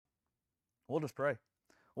We'll just pray.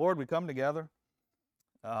 Lord, we come together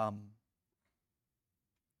um,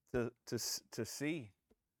 to see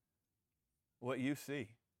what you see,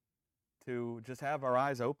 to just have our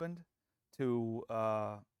eyes opened to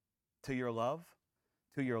your love,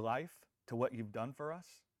 to your life, to what you've done for us.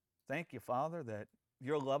 Thank you, Father, that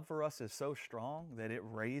your love for us is so strong that it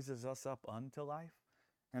raises us up unto life,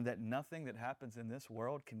 and that nothing that happens in this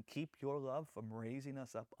world can keep your love from raising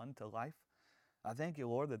us up unto life. I thank you,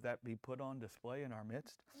 Lord, that that be put on display in our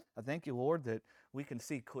midst. I thank you, Lord, that we can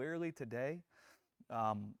see clearly today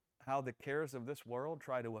how the cares of this world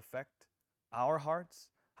try to affect our hearts,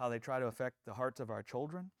 how they try to affect the hearts of our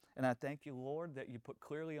children. And I thank you, Lord, that you put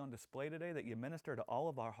clearly on display today, that you minister to all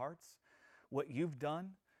of our hearts, what you've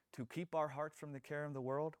done to keep our hearts from the care of the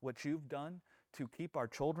world, what you've done to keep our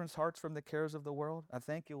children's hearts from the cares of the world. I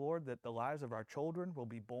thank you, Lord, that the lives of our children will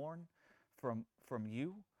be born from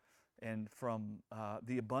you and from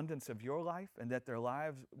the abundance of your life, and that their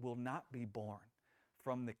lives will not be born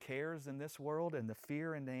from the cares in this world and the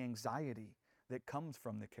fear and the anxiety that comes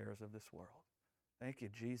from the cares of this world. Thank you,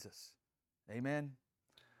 Jesus. Amen.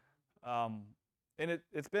 And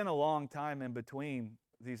it's been a long time in between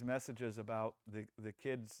these messages about the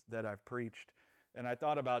kids that I've preached. And I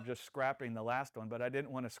thought about just scrapping the last one, but I didn't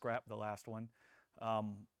want to scrap the last one.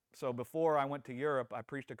 So before I went to Europe, I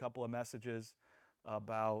preached a couple of messages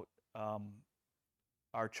about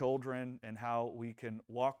our children and how we can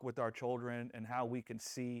walk with our children and how we can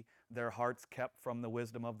see their hearts kept from the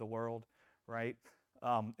wisdom of the world, right?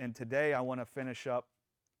 And today I want to finish up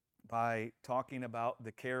by talking about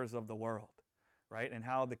the cares of the world, right? And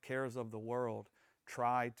how the cares of the world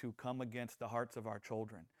try to come against the hearts of our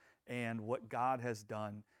children, and what God has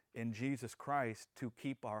done in Jesus Christ to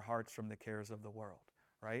keep our hearts from the cares of the world,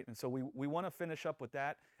 right? And so we want to finish up with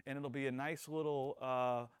that, and it'll be a nice little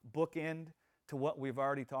bookend to what we've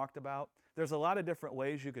already talked about. There's a lot of different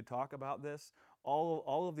ways you could talk about this.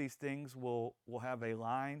 All of these things will have a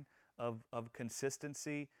line of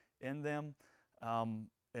consistency in them.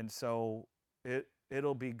 And so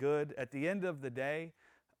it'll be good. At the end of the day,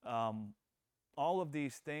 all of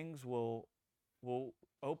these things will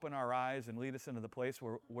open our eyes and lead us into the place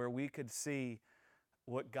where we could see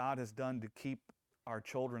what God has done to keep our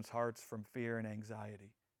children's hearts from fear and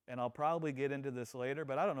anxiety. And I'll probably get into this later,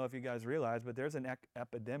 but I don't know if you guys realize, but there's an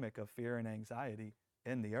epidemic of fear and anxiety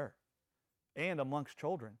in the earth and amongst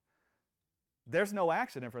children. There's no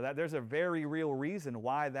accident for that. There's a very real reason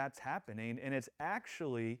why that's happening, and that's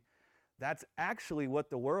actually what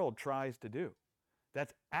the world tries to do.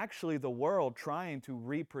 That's actually the world trying to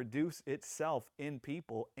reproduce itself in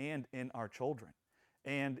people and in our children.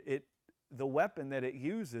 And the weapon that it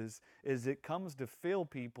uses is it comes to fill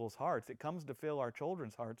people's hearts. It comes to fill our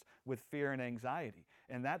children's hearts with fear and anxiety.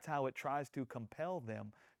 And that's how it tries to compel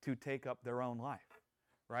them to take up their own life.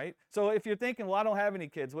 Right? So if you're thinking, well, I don't have any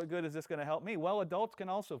kids, what good is this going to help me? Well, adults can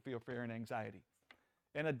also feel fear and anxiety.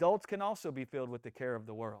 And adults can also be filled with the care of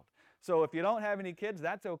the world. So if you don't have any kids,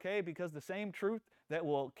 that's okay, because the same truth that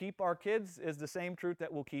will keep our kids is the same truth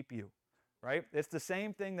that will keep you. Right? It's the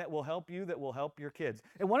same thing that will help you that will help your kids.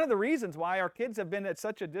 And one of the reasons why our kids have been at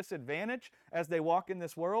such a disadvantage as they walk in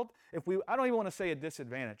this world, I don't even want to say a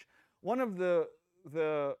disadvantage. One of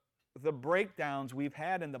the breakdowns we've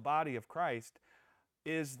had in the body of Christ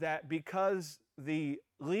is that because the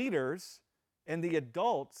leaders and the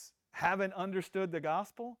adults haven't understood the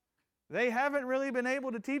gospel, they haven't really been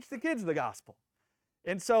able to teach the kids the gospel.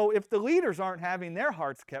 And so if the leaders aren't having their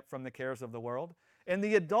hearts kept from the cares of the world, and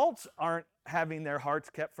the adults aren't having their hearts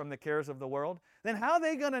kept from the cares of the world, then how are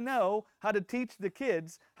they going to know how to teach the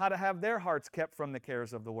kids how to have their hearts kept from the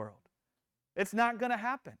cares of the world? It's not going to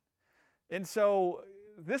happen. And so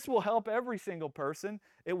this will help every single person.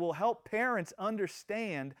 It will help parents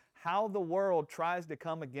understand how the world tries to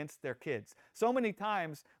come against their kids. So many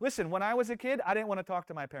times, listen, when I was a kid, I didn't want to talk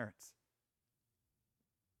to my parents.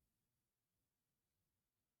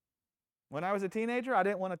 When I was a teenager, I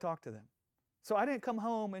didn't want to talk to them. So I didn't come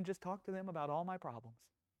home and just talk to them about all my problems.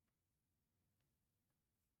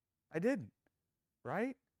 I didn't,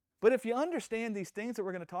 right? But if you understand these things that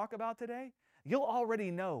we're going to talk about today, you'll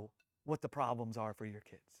already know what the problems are for your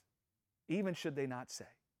kids, even should they not say.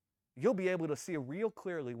 You'll be able to see real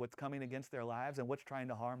clearly what's coming against their lives and what's trying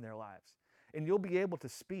to harm their lives. And you'll be able to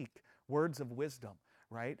speak words of wisdom,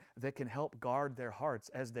 right, that can help guard their hearts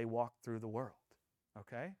as they walk through the world,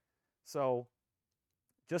 okay? So,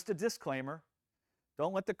 just a disclaimer,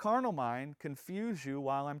 don't let the carnal mind confuse you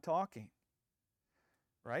while I'm talking,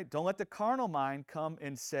 right? Don't let the carnal mind come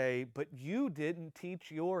and say, but you didn't teach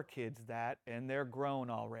your kids that and they're grown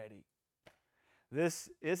already. This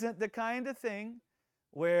isn't the kind of thing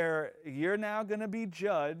where you're now going to be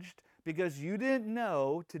judged because you didn't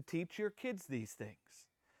know to teach your kids these things.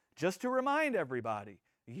 Just to remind everybody,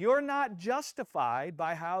 you're not justified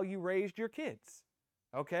by how you raised your kids.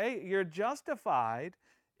 Okay? You're justified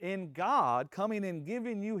in God coming and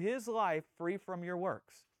giving you His life free from your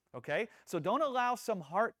works. Okay? So don't allow some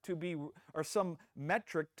heart to be, or some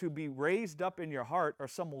metric to be raised up in your heart, or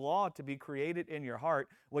some law to be created in your heart,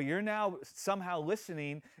 where you're now somehow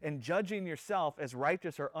listening and judging yourself as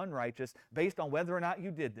righteous or unrighteous based on whether or not you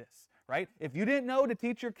did this. Right? If you didn't know to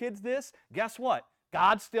teach your kids this, guess what?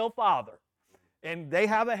 God's still Father. And they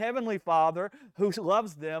have a heavenly Father who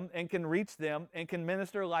loves them and can reach them and can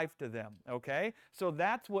minister life to them. Okay? So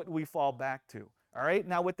that's what we fall back to. All right?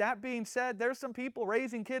 Now, with that being said, there's some people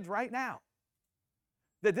raising kids right now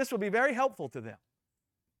that this will be very helpful to them.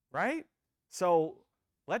 Right? So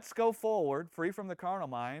let's go forward, free from the carnal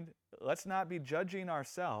mind. Let's not be judging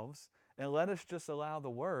ourselves, and let us just allow the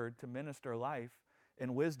Word to minister life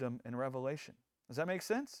and wisdom and revelation. Does that make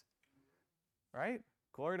sense? Right?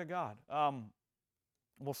 Glory to God.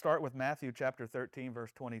 We'll start with Matthew chapter 13,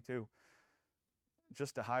 verse 22,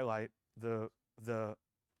 just to highlight the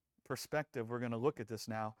perspective. We're going to look at this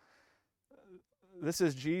now. This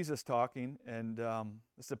is Jesus talking, and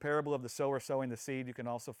it's the parable of the sower sowing the seed. You can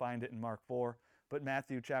also find it in Mark 4. But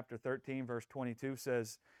Matthew chapter 13, verse 22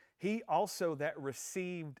 says, "He also that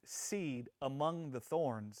received seed among the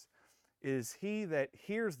thorns is he that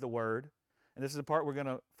hears the word," and this is the part we're going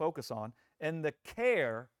to focus on, "and the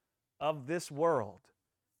care of this world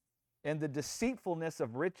and the deceitfulness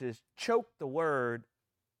of riches choke the word,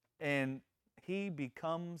 and he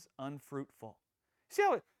becomes unfruitful." See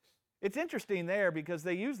how it's interesting there, because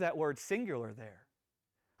they use that word singular there.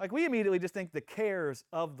 Like, we immediately just think the cares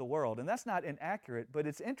of the world, and that's not inaccurate, but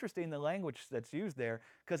it's interesting the language that's used there,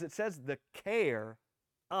 because it says the care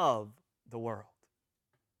of the world.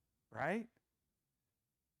 Right?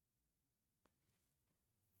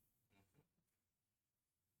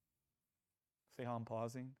 See how I'm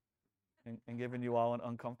pausing and giving you all an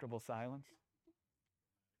uncomfortable silence?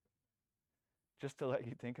 Just to let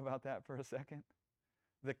you think about that for a second.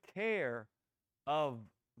 The care of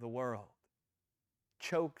the world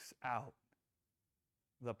chokes out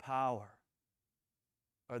the power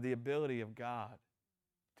or the ability of God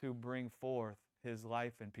to bring forth His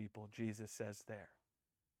life in people, Jesus says there.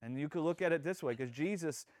 And you could look at it this way, because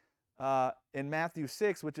Jesus in Matthew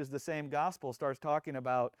 6, which is the same gospel, starts talking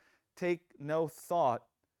about take no thought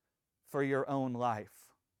for your own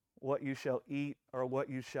life, what you shall eat or what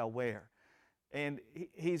you shall wear. And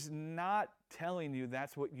He's not telling you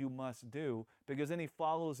that's what you must do, because then He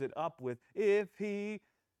follows it up with, if He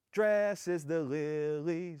dresses the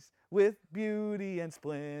lilies with beauty and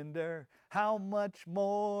splendor, how much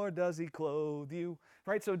more does He clothe you?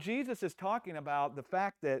 Right? So Jesus is talking about the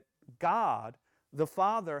fact that God, the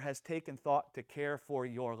Father, has taken thought to care for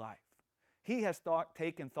your life. He has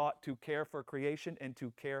taken thought to care for creation and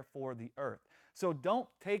to care for the earth. So don't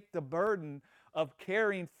take the burden of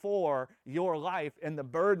caring for your life and the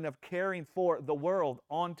burden of caring for the world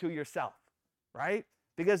onto yourself, right?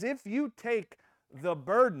 Because if you take the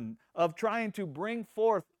burden of trying to bring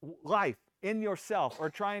forth life in yourself or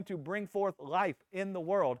trying to bring forth life in the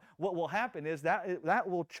world, what will happen is that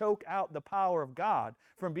will choke out the power of God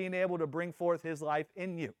from being able to bring forth His life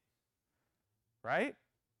in you, right?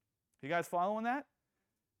 You guys following that?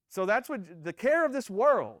 So that's what the care of this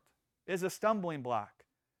world is, a stumbling block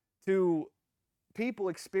to people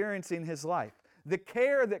experiencing His life. The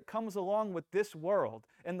care that comes along with this world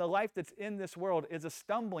and the life that's in this world is a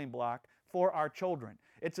stumbling block for our children.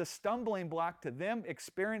 It's a stumbling block to them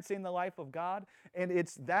experiencing the life of God, and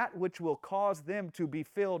it's that which will cause them to be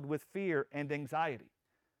filled with fear and anxiety,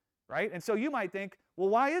 right? And so you might think, well,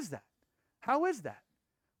 why is that? How is that?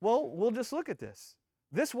 Well, we'll just look at this.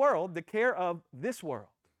 This world, the care of this world,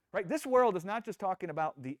 right? This world is not just talking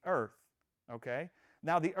about the earth, okay?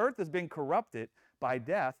 Now, the earth has been corrupted by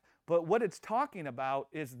death, but what it's talking about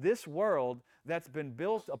is this world that's been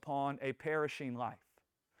built upon a perishing life.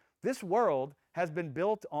 This world has been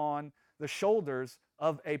built on the shoulders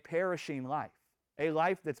of a perishing life, a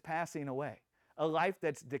life that's passing away, a life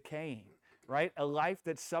that's decaying, right? A life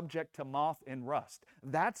that's subject to moth and rust.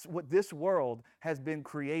 That's what this world has been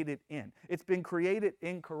created in. It's been created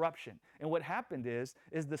in corruption. And what happened is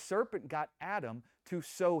the serpent got Adam to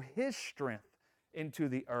sow his strength into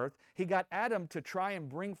the earth. He got Adam to try and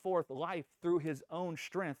bring forth life through his own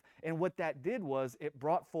strength. And what that did was it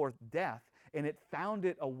brought forth death, and it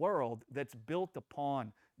founded a world that's built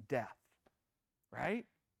upon death, right?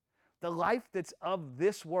 The life that's of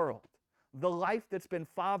this world, the life that's been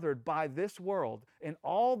fathered by this world and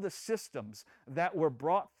all the systems that were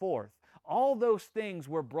brought forth, all those things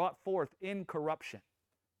were brought forth in corruption,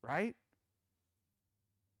 right?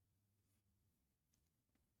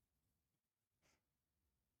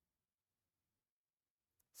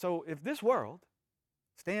 So if this world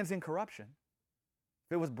stands in corruption,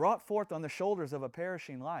 if it was brought forth on the shoulders of a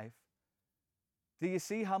perishing life, do you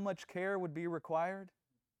see how much care would be required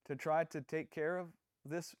to try to take care of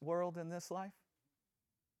this world and this life?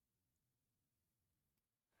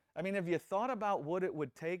 I mean, have you thought about what it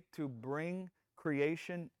would take to bring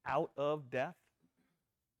creation out of death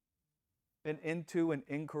and into an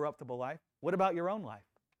incorruptible life? What about your own life?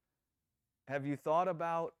 Have you thought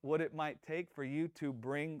about what it might take for you to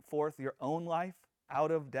bring forth your own life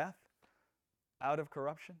out of death, out of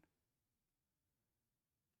corruption?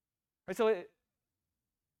 Right, so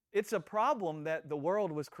it's a problem that the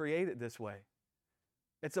world was created this way.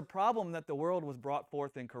 It's a problem that the world was brought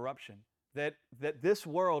forth in corruption, that this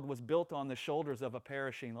world was built on the shoulders of a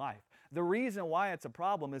perishing life. The reason why it's a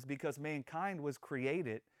problem is because mankind was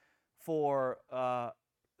created for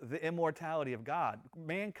the immortality of God.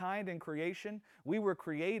 Mankind and creation, we were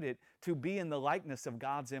created to be in the likeness of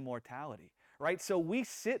God's immortality, right? So we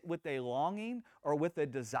sit with a longing or with a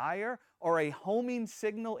desire or a homing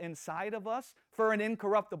signal inside of us for an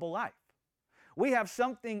incorruptible life. We have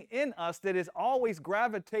something in us that is always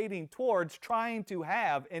gravitating towards trying to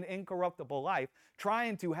have an incorruptible life,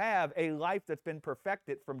 trying to have a life that's been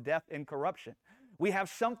perfected from death and corruption. We have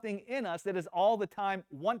something in us that is all the time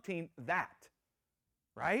wanting that,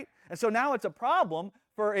 right? And so now it's a problem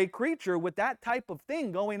for a creature with that type of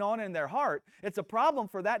thing going on in their heart. It's a problem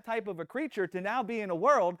for that type of a creature to now be in a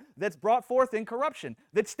world that's brought forth in corruption,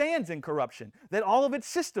 that stands in corruption, that all of its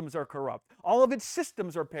systems are corrupt, all of its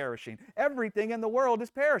systems are perishing. Everything in the world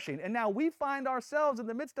is perishing. And now we find ourselves in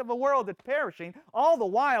the midst of a world that's perishing. All the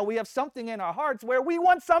while we have something in our hearts where we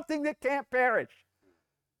want something that can't perish.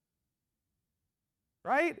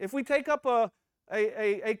 Right? If we take up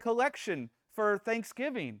a collection for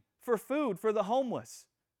Thanksgiving, for food, for the homeless,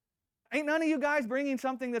 ain't none of you guys bringing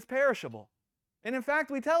something that's perishable. And in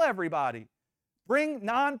fact, we tell everybody, bring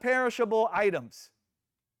non-perishable items.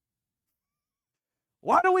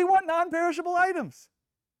 Why do we want non-perishable items?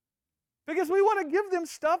 Because we want to give them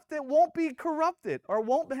stuff that won't be corrupted or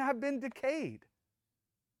won't have been decayed.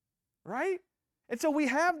 Right? And so we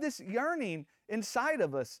have this yearning inside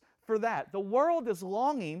of us for that. The world is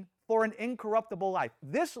longing for an incorruptible life.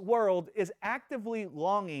 This world is actively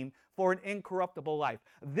longing for an incorruptible life.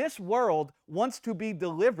 This world wants to be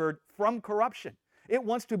delivered from corruption. It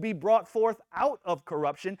wants to be brought forth out of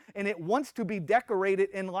corruption, and it wants to be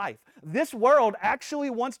decorated in life. This world actually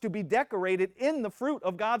wants to be decorated in the fruit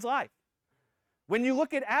of God's life. When you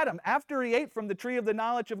look at Adam, after he ate from the tree of the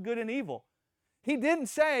knowledge of good and evil, he didn't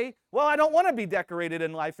say, well, I don't want to be decorated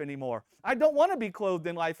in life anymore. I don't want to be clothed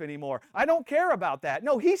in life anymore. I don't care about that.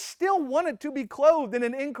 No, he still wanted to be clothed in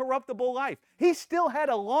an incorruptible life. He still had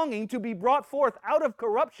a longing to be brought forth out of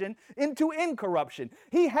corruption into incorruption.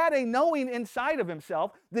 He had a knowing inside of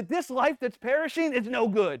himself that this life that's perishing is no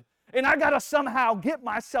good. And I got to somehow get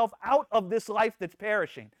myself out of this life that's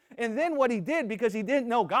perishing. And then what he did, because he didn't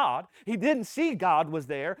know God, he didn't see God was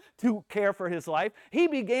there to care for his life, he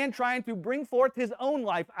began trying to bring forth his own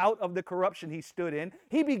life out of the corruption he stood in.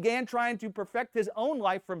 He began trying to perfect his own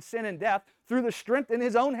life from sin and death through the strength in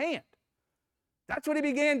his own hand. That's what he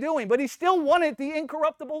began doing, but he still wanted the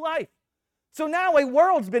incorruptible life. So now a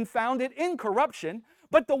world's been founded in corruption,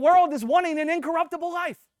 but the world is wanting an incorruptible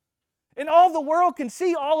life. And all the world can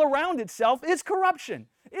see all around itself is corruption.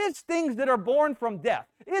 It's things that are born from death.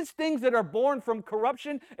 It's things that are born from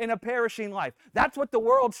corruption and a perishing life. That's what the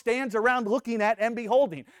world stands around looking at and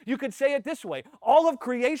beholding. You could say it this way. All of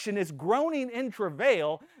creation is groaning in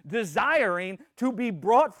travail, desiring to be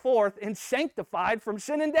brought forth and sanctified from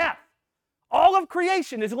sin and death. All of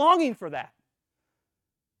creation is longing for that.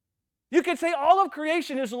 You could say all of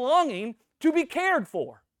creation is longing to be cared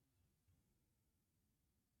for.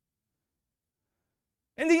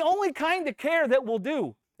 And the only kind of care that will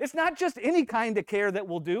do, it's not just any kind of care that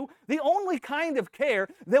will do, the only kind of care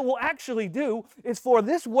that will actually do is for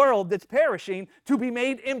this world that's perishing to be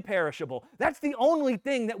made imperishable. That's the only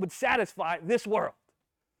thing that would satisfy this world.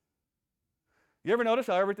 You ever notice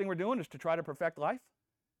how everything we're doing is to try to perfect life?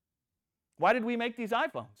 Why did we make these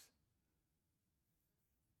iPhones?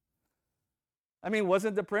 I mean,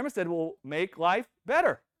 wasn't the premise that it will make life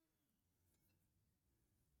better?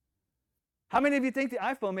 How many of you think the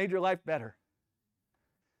iPhone made your life better?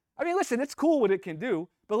 I mean, listen, it's cool what it can do,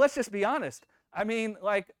 but let's just be honest. I mean,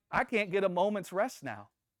 like, I can't get a moment's rest now.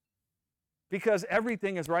 because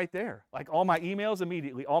everything is right there. Like all my emails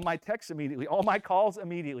immediately, all my texts immediately, all my calls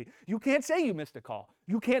immediately. You can't say you missed a call.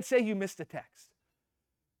 You can't say you missed a text.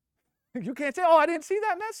 You can't say, oh, I didn't see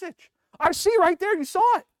that message. I see right there, you saw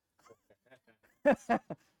it.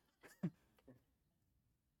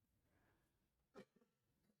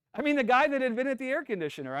 I mean, the guy that invented the air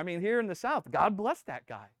conditioner, I mean, here in the South, God bless that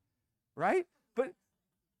guy, right? But,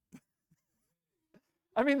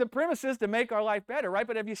 I mean, the premise is to make our life better, right?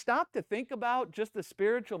 But if you stop to think about just the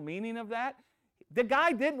spiritual meaning of that, the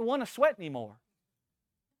guy didn't want to sweat anymore.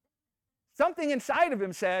 Something inside of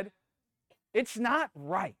him said, it's not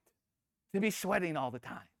right to be sweating all the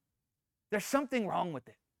time. There's something wrong with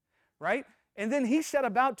it, right? And then he set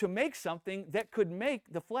about to make something that could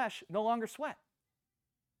make the flesh no longer sweat.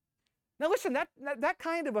 Now listen, that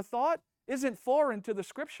kind of a thought isn't foreign to the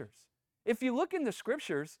Scriptures. If you look in the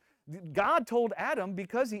Scriptures, God told Adam,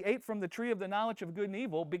 because he ate from the tree of the knowledge of good and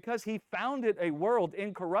evil, because he founded a world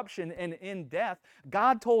in corruption and in death,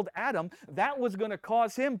 God told Adam that was going to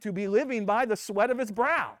cause him to be living by the sweat of his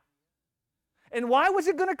brow. And why was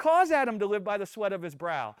it going to cause Adam to live by the sweat of his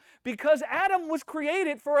brow? Because Adam was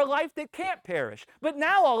created for a life that can't perish. But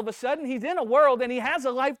now all of a sudden he's in a world and he has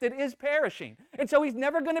a life that is perishing. And so he's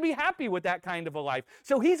never going to be happy with that kind of a life.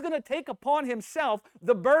 So he's going to take upon himself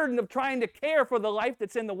the burden of trying to care for the life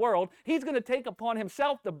that's in the world. He's going to take upon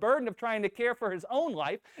himself the burden of trying to care for his own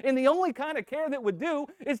life. And the only kind of care that would do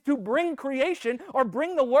is to bring creation or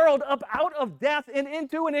bring the world up out of death and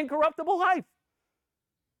into an incorruptible life.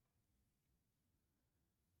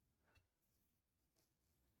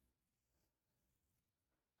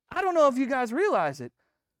 I don't know if you guys realize it,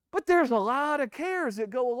 but there's a lot of cares that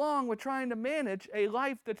go along with trying to manage a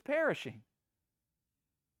life that's perishing.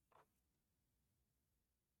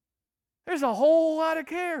 There's a whole lot of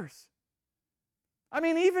cares. I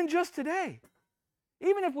mean, even just today,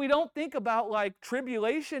 even if we don't think about like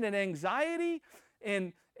tribulation and anxiety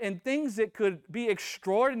and things that could be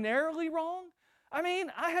extraordinarily wrong, I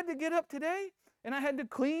mean, I had to get up today and I had to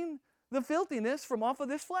clean the filthiness from off of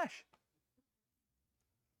this flesh.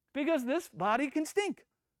 Because this body can stink.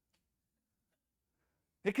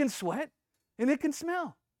 It can sweat and it can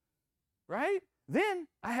smell, right? Then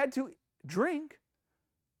I had to drink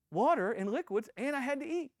water and liquids and I had to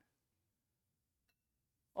eat.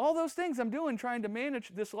 All those things I'm doing trying to manage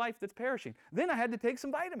this life that's perishing. Then I had to take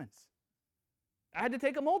some vitamins. I had to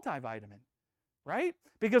take a multivitamin, right?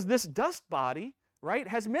 Because this dust body, right,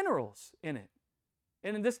 has minerals in it.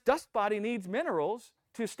 And this dust body needs minerals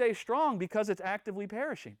to stay strong because it's actively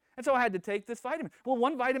perishing. And so I had to take this vitamin. Well,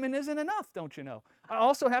 one vitamin isn't enough, don't you know? I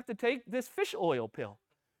also have to take this fish oil pill,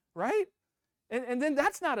 right? And then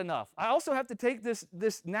that's not enough. I also have to take this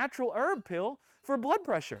natural herb pill for blood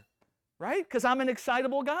pressure, right? Because I'm an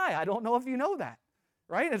excitable guy. I don't know if you know that,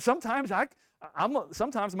 right? And sometimes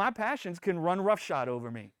sometimes my passions can run roughshod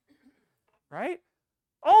over me, right?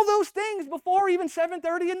 All those things before even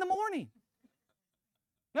 7:30 in the morning.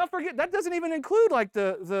 Now forget, that doesn't even include like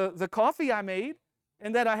the coffee I made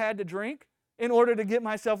and that I had to drink in order to get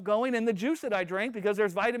myself going, and the juice that I drank because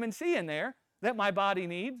there's vitamin C in there that my body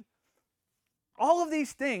needs. All of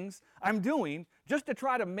these things I'm doing just to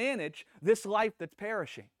try to manage this life that's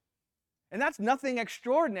perishing. And that's nothing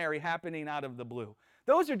extraordinary happening out of the blue.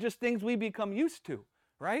 Those are just things we become used to,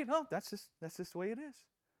 right? Oh, that's just the way it is.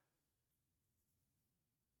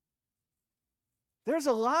 There's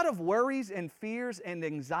a lot of worries and fears and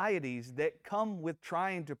anxieties that come with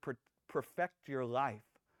trying to perfect your life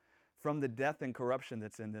from the death and corruption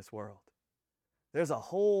that's in this world. There's a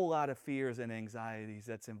whole lot of fears and anxieties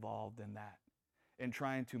that's involved in that, in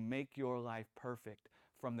trying to make your life perfect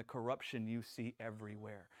from the corruption you see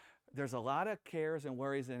everywhere. There's a lot of cares and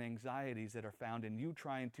worries and anxieties that are found in you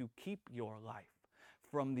trying to keep your life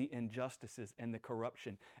from the injustices and the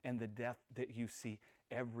corruption and the death that you see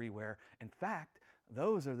everywhere. In fact,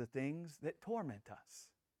 those are the things that torment us,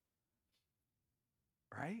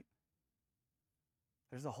 right?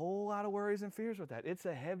 There's a whole lot of worries and fears with that. It's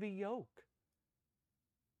a heavy yoke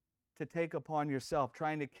to take upon yourself,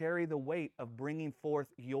 trying to carry the weight of bringing forth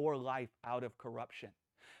your life out of corruption.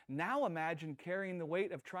 Now imagine carrying the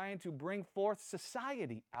weight of trying to bring forth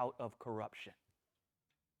society out of corruption.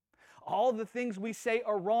 All the things we say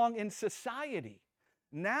are wrong in society.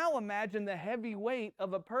 Now imagine the heavy weight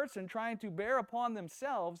of a person trying to bear upon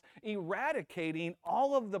themselves eradicating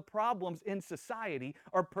all of the problems in society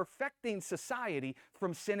or perfecting society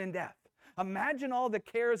from sin and death. Imagine all the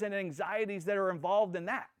cares and anxieties that are involved in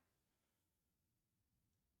that.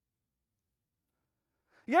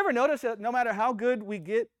 You ever notice that no matter how good we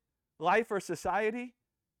get life or society,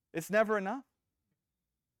 it's never enough?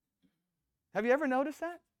 Have you ever noticed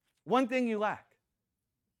that? One thing you lack.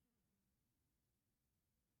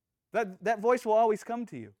 That voice will always come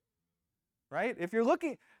to you, right? If you're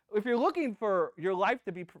looking for your life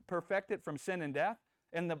to be perfected from sin and death,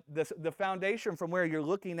 and the foundation from where you're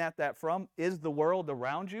looking at that from is the world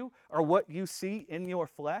around you or what you see in your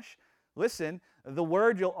flesh, listen, the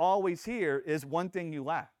word you'll always hear is one thing you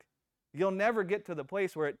lack. You'll never get to the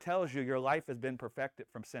place where it tells you your life has been perfected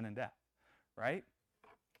from sin and death, right?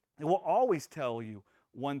 It will always tell you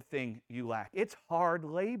one thing you lack. It's hard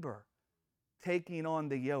labor taking on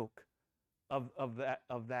the yoke of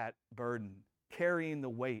that burden, carrying the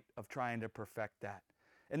weight of trying to perfect that.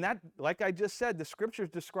 And that, like I just said, the scriptures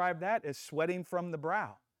describe that as sweating from the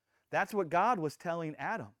brow. That's what God was telling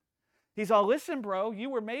Adam. He's all, listen, bro, you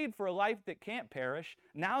were made for a life that can't perish.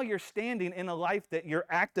 Now you're standing in a life that you're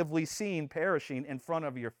actively seeing perishing in front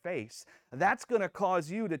of your face. That's going to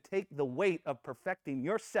cause you to take the weight of perfecting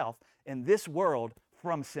yourself in this world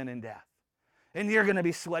from sin and death. And you're going to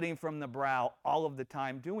be sweating from the brow all of the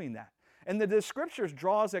time doing that. And the scriptures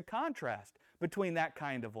draws a contrast between that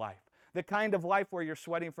kind of life. The kind of life where you're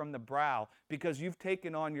sweating from the brow because you've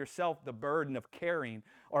taken on yourself the burden of carrying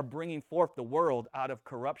or bringing forth the world out of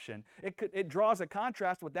corruption. It draws a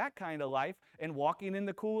contrast with that kind of life and walking in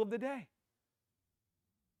the cool of the day.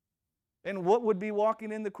 And what would be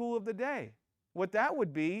walking in the cool of the day? What that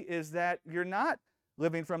would be is that you're not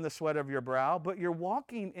living from the sweat of your brow, but you're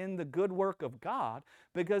walking in the good work of God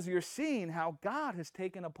because you're seeing how God has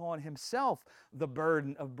taken upon himself the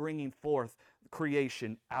burden of bringing forth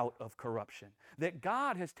creation out of corruption. That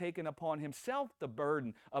God has taken upon himself the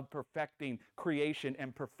burden of perfecting creation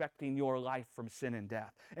and perfecting your life from sin and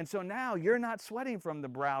death. And so now you're not sweating from the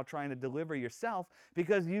brow trying to deliver yourself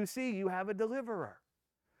because you see you have a deliverer,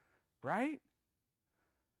 right?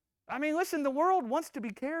 I mean, listen, the world wants to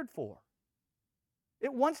be cared for.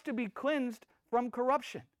 It wants to be cleansed from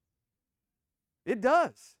corruption. It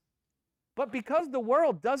does. But because the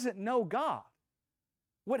world doesn't know God,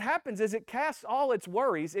 what happens is it casts all its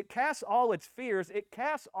worries, it casts all its fears, it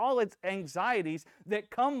casts all its anxieties that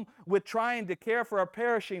come with trying to care for a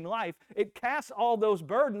perishing life. It casts all those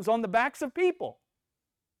burdens on the backs of people.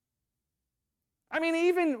 I mean,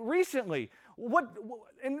 even recently,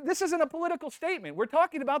 and this isn't a political statement. We're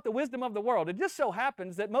talking about the wisdom of the world. It just so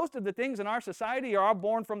happens that most of the things in our society are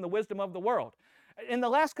born from the wisdom of the world. In the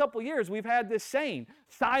last couple of years, we've had this saying,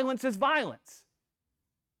 silence is violence.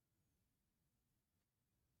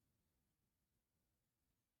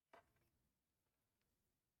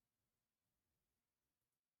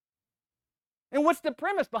 And what's the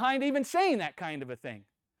premise behind even saying that kind of a thing?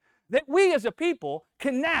 That we as a people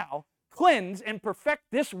can now cleanse and perfect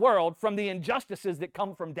this world from the injustices that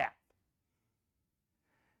come from death.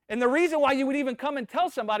 And the reason why you would even come and tell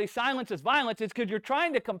somebody silence is violence is because you're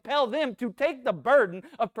trying to compel them to take the burden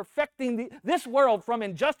of perfecting this world from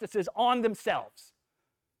injustices on themselves.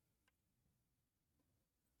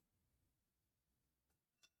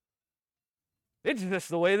 It's just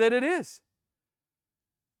the way that it is.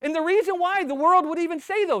 And the reason why the world would even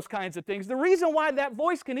say those kinds of things, the reason why that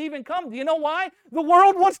voice can even come, do you know why? The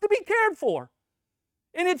world wants to be cared for.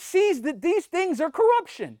 And it sees that these things are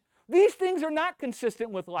corruption. These things are not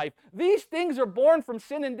consistent with life. These things are born from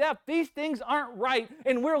sin and death. These things aren't right.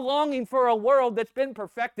 And we're longing for a world that's been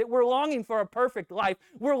perfected. We're longing for a perfect life.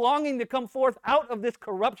 We're longing to come forth out of this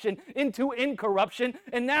corruption into incorruption.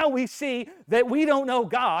 And now we see that we don't know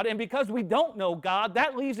God. And because we don't know God,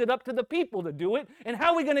 that leaves it up to the people to do it. And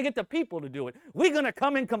how are we going to get the people to do it? We're going to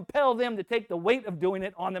come and compel them to take the weight of doing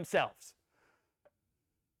it on themselves.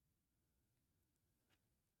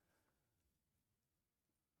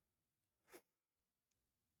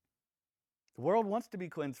 The world wants to be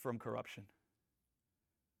cleansed from corruption.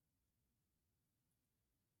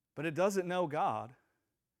 But it doesn't know God,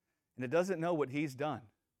 and it doesn't know what he's done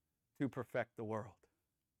to perfect the world.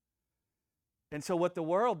 And so what the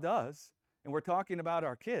world does, and we're talking about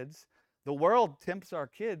our kids, the world tempts our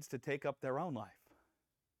kids to take up their own life.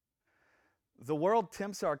 The world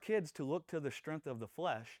tempts our kids to look to the strength of the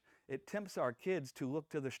flesh. It tempts our kids to look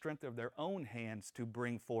to the strength of their own hands to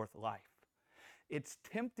bring forth life. It's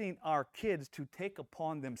tempting our kids to take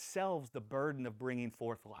upon themselves the burden of bringing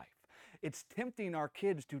forth life. It's tempting our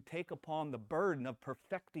kids to take upon the burden of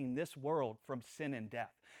perfecting this world from sin and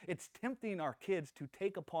death. It's tempting our kids to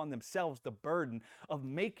take upon themselves the burden of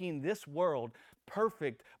making this world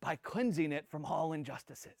perfect by cleansing it from all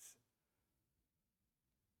injustices.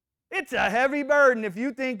 It's a heavy burden if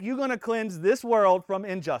you think you're going to cleanse this world from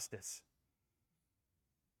injustice.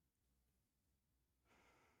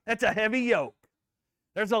 That's a heavy yoke.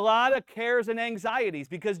 There's a lot of cares and anxieties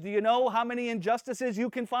because do you know how many injustices you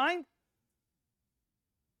can find?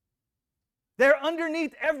 They're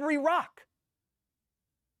underneath every rock.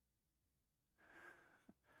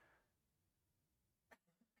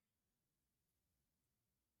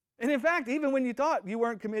 And in fact, even when you thought you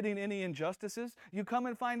weren't committing any injustices, you come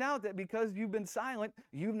and find out that because you've been silent,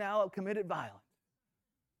 you've now committed violence.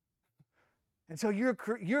 And so you're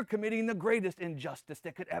committing the greatest injustice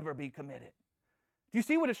that could ever be committed. Do you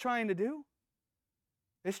see what it's trying to do?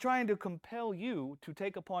 It's trying to compel you to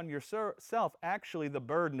take upon yourself actually the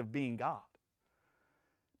burden of being God.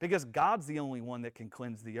 Because God's the only one that can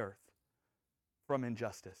cleanse the earth from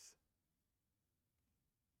injustice.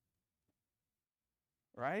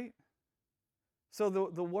 Right? So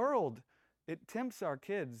the world, it tempts our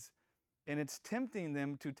kids, and it's tempting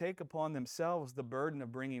them to take upon themselves the burden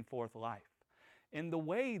of bringing forth life. And the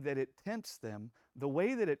way that it tempts them, the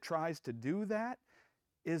way that it tries to do that,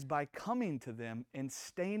 is by coming to them and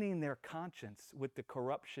staining their conscience with the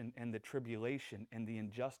corruption and the tribulation and the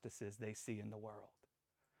injustices they see in the world.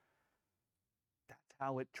 That's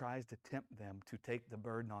how it tries to tempt them to take the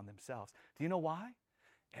burden on themselves. Do you know why?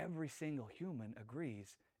 Every single human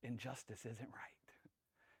agrees injustice isn't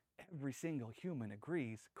right. Every single human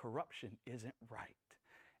agrees corruption isn't right.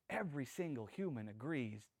 Every single human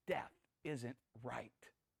agrees death isn't right.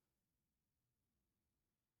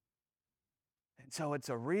 And so it's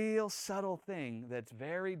a real subtle thing that's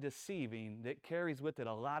very deceiving, that carries with it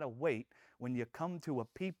a lot of weight when you come to a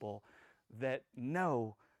people that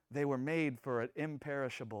know they were made for an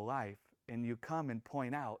imperishable life, and you come and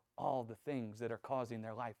point out all the things that are causing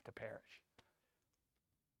their life to perish.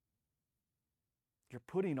 You're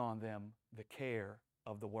putting on them the care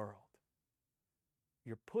of the world.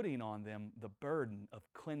 You're putting on them the burden of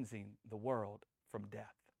cleansing the world from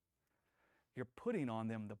death. You're putting on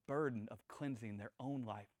them the burden of cleansing their own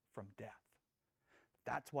life from death.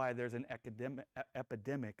 That's why there's an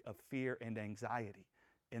epidemic of fear and anxiety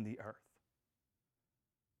in the earth.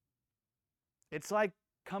 It's like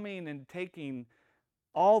coming and taking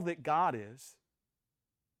all that God is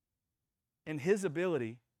and His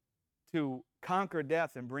ability to conquer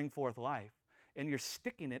death and bring forth life, and you're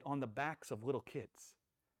sticking it on the backs of little kids.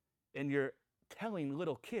 And you're telling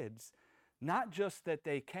little kids not just that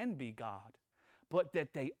they can be God, but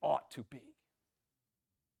that they ought to be.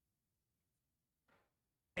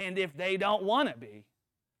 And if they don't want to be,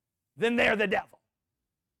 then they're the devil.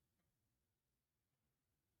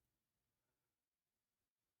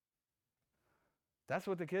 That's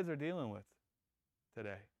what the kids are dealing with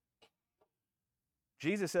today.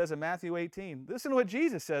 Jesus says in Matthew 18, listen to what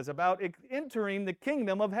Jesus says about entering the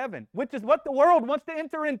kingdom of heaven, which is what the world wants to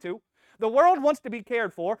enter into. The world wants to be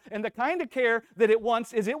cared for, and the kind of care that it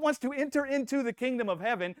wants is it wants to enter into the kingdom of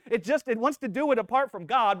heaven. It wants to do it apart from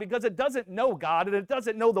God because it doesn't know God and it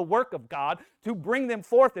doesn't know the work of God to bring them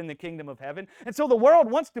forth in the kingdom of heaven. And so the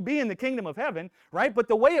world wants to be in the kingdom of heaven, right? But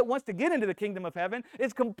the way it wants to get into the kingdom of heaven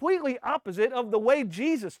is completely opposite of the way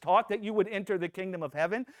Jesus taught that you would enter the kingdom of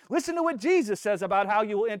heaven. Listen to what Jesus says about how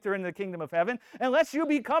you will enter into the kingdom of heaven. Unless you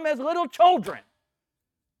become as little children,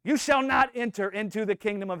 you shall not enter into the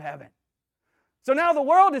kingdom of heaven. So now the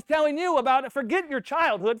world is telling you about, forget your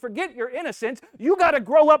childhood, forget your innocence. You got to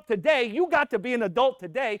grow up today. You got to be an adult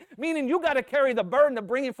today, meaning you got to carry the burden of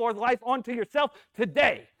bringing forth life onto yourself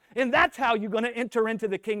today. And that's how you're going to enter into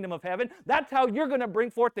the kingdom of heaven. That's how you're going to bring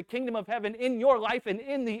forth the kingdom of heaven in your life and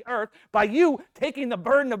in the earth, by you taking the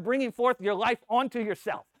burden of bringing forth your life onto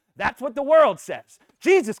yourself. That's what the world says.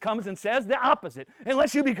 Jesus comes and says the opposite.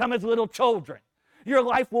 Unless you become as little children, your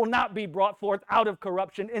life will not be brought forth out of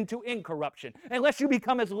corruption into incorruption. Unless you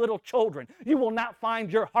become as little children, you will not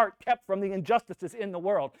find your heart kept from the injustices in the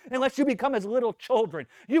world. Unless you become as little children,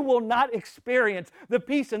 you will not experience the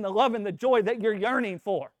peace and the love and the joy that you're yearning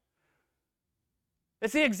for.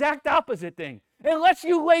 It's the exact opposite thing. Unless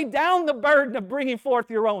you lay down the burden of bringing forth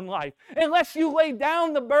your own life, unless you lay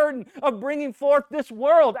down the burden of bringing forth this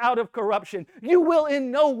world out of corruption, you will in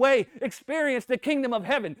no way experience the kingdom of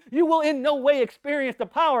heaven. You will in no way experience the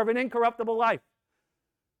power of an incorruptible life.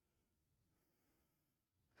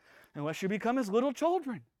 Unless you become as little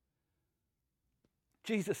children,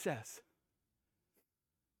 Jesus says.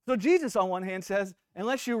 So Jesus on one hand says,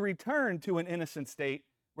 unless you return to an innocent state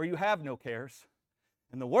where you have no cares.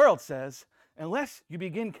 And the world says, unless you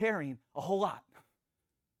begin caring a whole lot.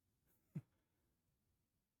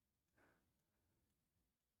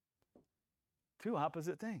 Two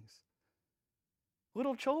opposite things.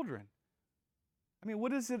 Little children. I mean,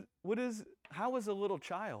 how is a little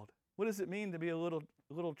child? What does it mean to be a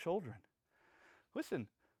little children? Listen,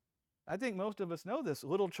 I think most of us know this.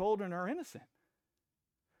 Little children are innocent.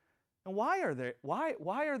 And why are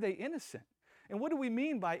they innocent? And what do we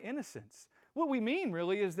mean by innocence? What we mean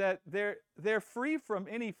really is that they're free from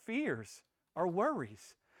any fears or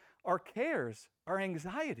worries or cares or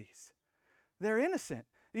anxieties. They're innocent.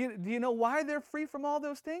 Do you know why they're free from all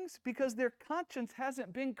those things? Because their conscience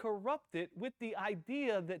hasn't been corrupted with the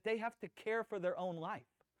idea that they have to care for their own life.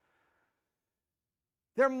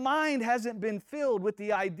 Their mind hasn't been filled with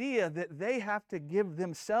the idea that they have to give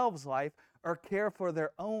themselves life or care for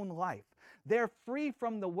their own life. They're free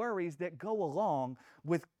from the worries that go along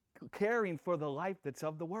with caring for the life that's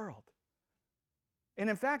of the world. And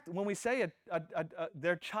in fact, when we say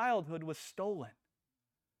their childhood was stolen,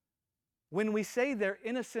 when we say their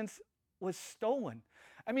innocence was stolen,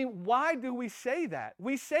 I mean, why do we say that?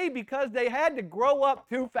 We say because they had to grow up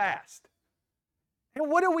too fast. And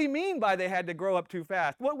what do we mean by they had to grow up too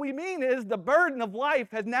fast? What we mean is the burden of life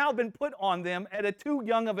has now been put on them at a too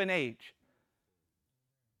young of an age.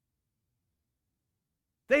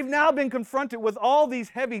 They've now been confronted with all these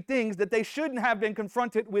heavy things that they shouldn't have been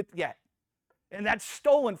confronted with yet. And that's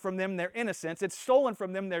stolen from them their innocence. It's stolen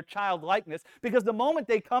from them their childlikeness. Because the moment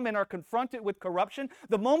they come and are confronted with corruption,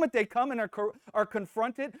 the moment they come and are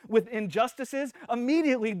confronted with injustices,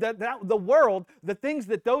 immediately the world, the things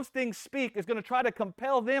that those things speak, is going to try to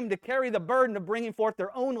compel them to carry the burden of bringing forth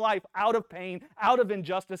their own life out of pain, out of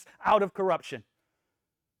injustice, out of corruption.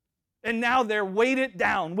 And now they're weighted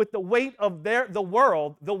down with the weight of the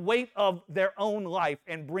world, the weight of their own life,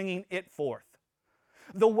 and bringing it forth.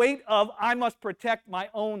 The weight of, I must protect my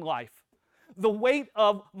own life. The weight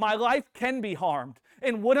of, my life can be harmed.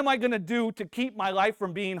 And what am I going to do to keep my life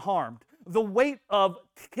from being harmed? The weight of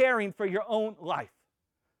caring for your own life.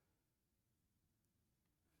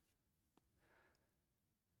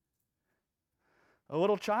 A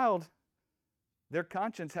little child, their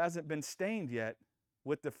conscience hasn't been stained yet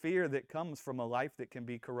with the fear that comes from a life that can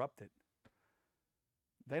be corrupted.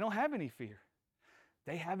 They don't have any fear.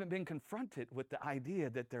 They haven't been confronted with the idea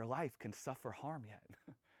that their life can suffer harm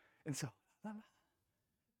yet. And so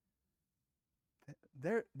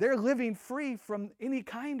they're living free from any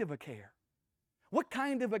kind of a care. What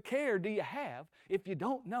kind of a care do you have if you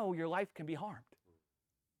don't know your life can be harmed?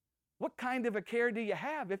 What kind of a care do you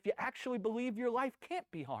have if you actually believe your life can't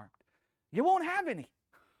be harmed? You won't have any.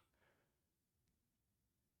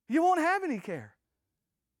 You won't have any care.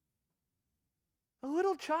 A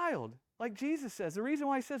little child, like Jesus says, the reason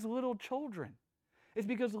why he says little children is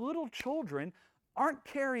because little children aren't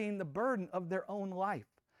carrying the burden of their own life.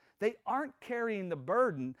 They aren't carrying the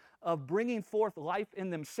burden of bringing forth life in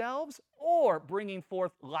themselves or bringing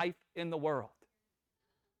forth life in the world.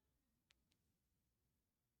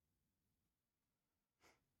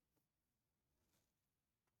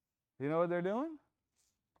 You know what they're doing?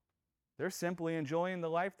 They're simply enjoying the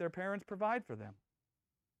life their parents provide for them.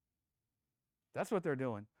 That's what they're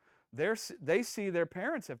doing. They see their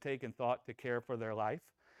parents have taken thought to care for their life,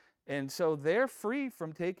 and so they're free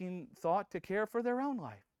from taking thought to care for their own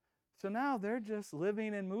life. So now they're just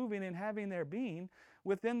living and moving and having their being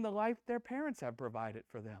within the life their parents have provided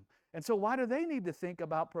for them. And so why do they need to think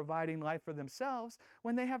about providing life for themselves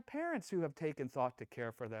when they have parents who have taken thought to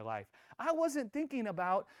care for their life? I wasn't thinking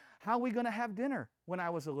about how we're going to have dinner when I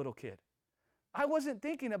was a little kid. I wasn't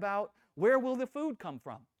thinking about where will the food come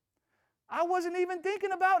from. I wasn't even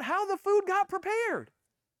thinking about how the food got prepared.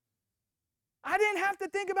 I didn't have to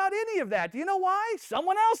think about any of that. Do you know why?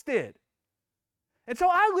 Someone else did. And so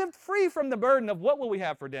I lived free from the burden of what will we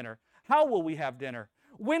have for dinner? How will we have dinner?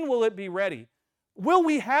 When will it be ready? Will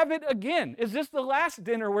we have it again? Is this the last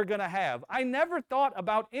dinner we're going to have? I never thought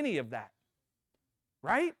about any of that.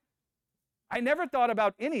 Right? I never thought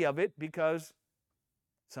about any of it because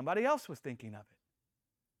somebody else was thinking of it.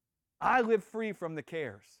 I lived free from the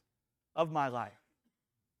cares of my life.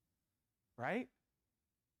 Right?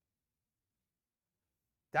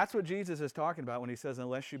 That's what Jesus is talking about when he says,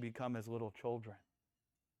 unless you become as little children.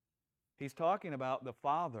 He's talking about the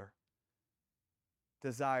Father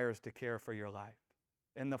desires to care for your life.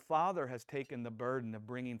 And the Father has taken the burden of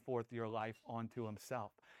bringing forth your life onto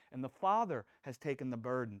himself. And the Father has taken the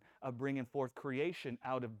burden of bringing forth creation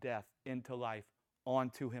out of death into life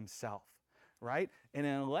onto himself. Right? And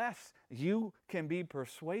unless you can be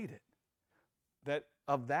persuaded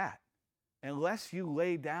of that, unless you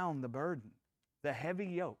lay down the burden, the heavy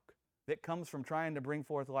yoke that comes from trying to bring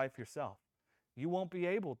forth life yourself, you won't be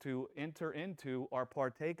able to enter into or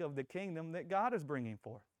partake of the kingdom that God is bringing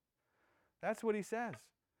forth. That's what he says.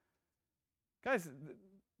 Guys,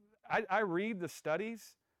 I read the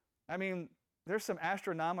studies. I mean, there's some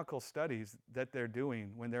astronomical studies that they're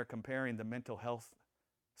doing when they're comparing the mental health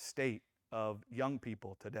state of young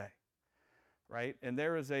people today, right? And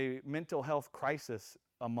there is a mental health crisis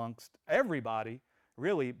amongst everybody,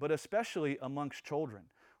 really, but especially amongst children.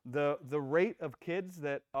 The rate of kids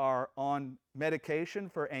that are on medication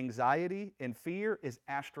for anxiety and fear is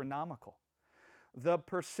astronomical. The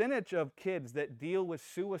percentage of kids that deal with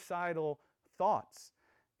suicidal thoughts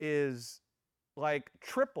is like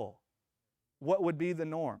triple what would be the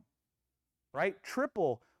norm, right?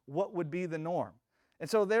 Triple what would be the norm. And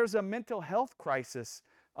so there's a mental health crisis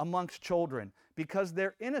amongst children because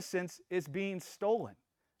their innocence is being stolen.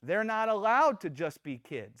 They're not allowed to just be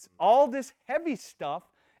kids. All this heavy stuff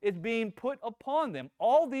is being put upon them.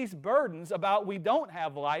 All these burdens about we don't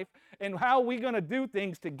have life and how we're going to do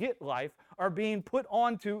things to get life are being put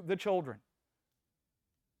onto the children.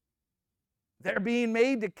 They're being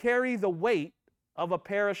made to carry the weight of a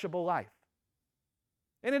perishable life.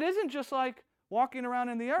 And it isn't just like walking around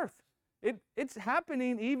in the earth. It's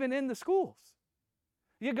happening even in the schools.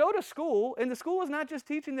 You go to school, and the school is not just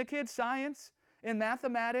teaching the kids science and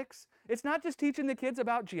mathematics. It's not just teaching the kids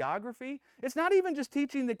about geography. It's not even just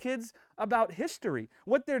teaching the kids about history.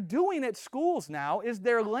 What they're doing at schools now is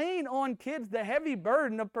they're laying on kids the heavy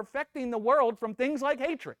burden of perfecting the world from things like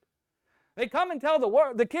hatred. They come and tell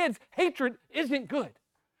the kids, hatred isn't good.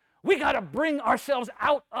 We got to bring ourselves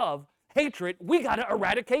out of hatred. We got to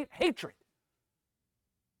eradicate hatred.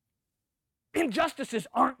 Injustices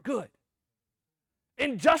aren't good.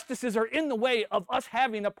 Injustices are in the way of us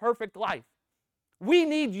having a perfect life. We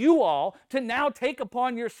need you all to now take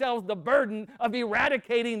upon yourselves the burden of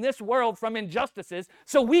eradicating this world from injustices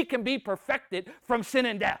so we can be perfected from sin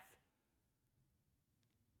and death.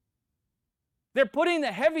 They're putting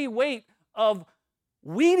the heavy weight of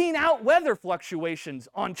weeding out weather fluctuations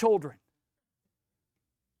on children.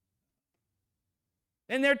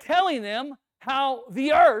 And they're telling them how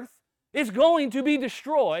the earth is going to be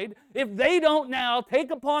destroyed if they don't now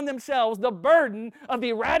take upon themselves the burden of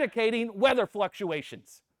eradicating weather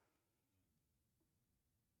fluctuations.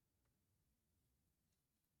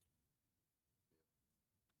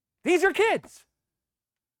 These are kids.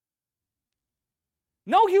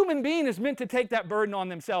 No human being is meant to take that burden on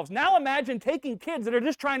themselves. Now imagine taking kids that are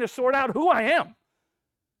just trying to sort out who I am.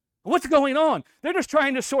 What's going on? They're just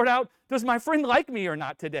trying to sort out, does my friend like me or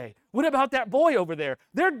not today? What about that boy over there?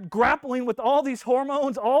 They're grappling with all these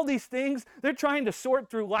hormones, all these things. They're trying to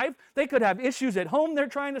sort through life. They could have issues at home they're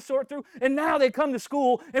trying to sort through. And now they come to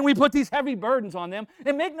school and we put these heavy burdens on them.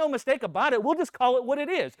 And make no mistake about it, we'll just call it what it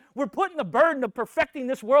is. We're putting the burden of perfecting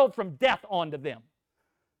this world from death onto them.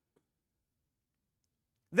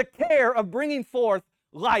 The care of bringing forth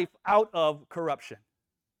life out of corruption.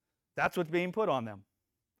 That's what's being put on them.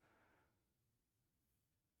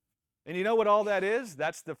 And you know what all that is?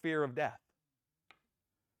 That's the fear of death.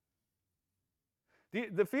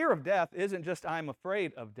 The fear of death isn't just I'm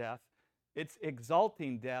afraid of death. It's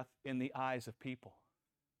exalting death in the eyes of people.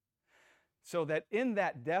 So that in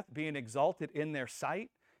that death being exalted in their sight,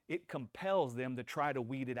 it compels them to try to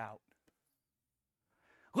weed it out.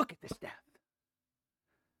 Look at this death.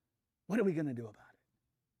 What are we going to do about it?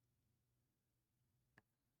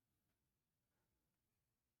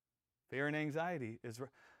 Fear and anxiety is...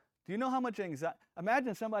 Do you know how much anxiety?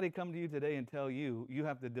 Imagine somebody come to you today and tell you you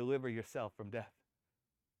have to deliver yourself from death.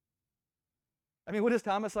 I mean, what does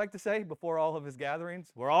Thomas like to say before all of his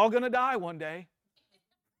gatherings? We're all going to die one day.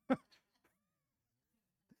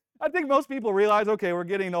 I think most people realize, okay, we're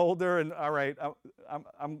getting older, and all right,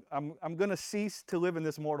 I'm going to cease to live in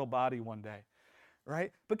this mortal body one day,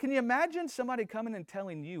 right? But can you imagine somebody coming and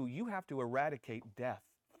telling you you have to eradicate death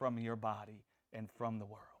from your body and from the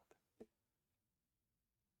world?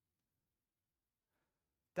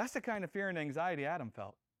 That's the kind of fear and anxiety Adam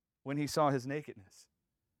felt when he saw his nakedness.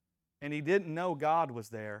 And he didn't know God was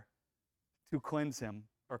there to cleanse him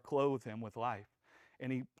or clothe him with life. And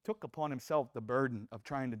he took upon himself the burden of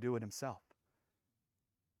trying to do it himself.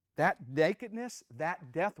 That nakedness,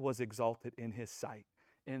 that death was exalted in his sight.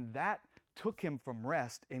 And that took him from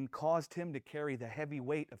rest and caused him to carry the heavy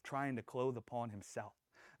weight of trying to clothe upon himself.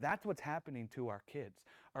 That's what's happening to our kids.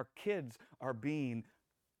 Our kids are being...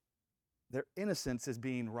 Their innocence is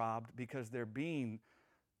being robbed because their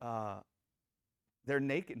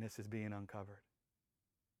nakedness is being uncovered.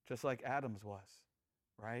 Just like Adam's was,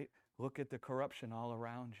 right? Look at the corruption all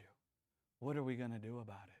around you. What are we going to do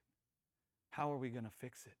about it? How are we going to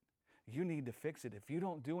fix it? You need to fix it. If you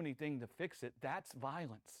don't do anything to fix it, that's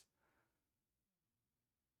violence.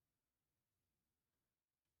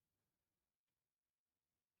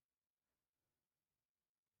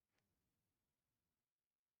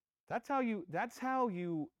 That's how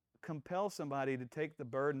you compel somebody to take the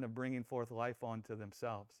burden of bringing forth life onto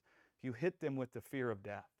themselves. You hit them with the fear of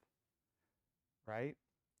death, right?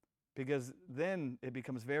 Because then it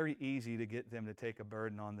becomes very easy to get them to take a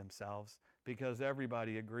burden on themselves, because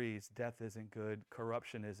everybody agrees death isn't good,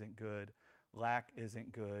 corruption isn't good, lack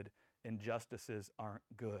isn't good, injustices aren't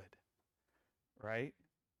good, right?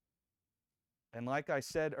 And like I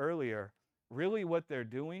said earlier, really what they're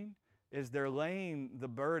doing is they're laying the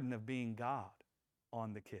burden of being God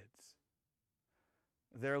on the kids.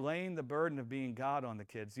 They're laying the burden of being God on the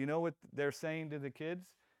kids. You know what they're saying to the kids?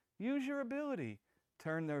 Use your ability.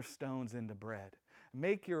 Turn their stones into bread.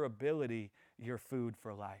 Make your ability your food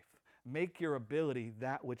for life. Make your ability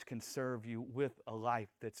that which can serve you with a life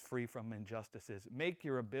that's free from injustices. Make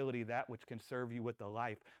your ability that which can serve you with a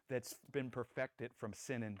life that's been perfected from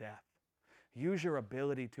sin and death. Use your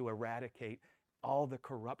ability to eradicate all the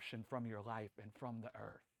corruption from your life and from the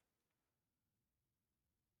earth.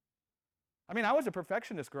 I mean, I was a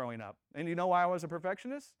perfectionist growing up. And you know why I was a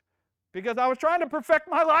perfectionist? Because I was trying to perfect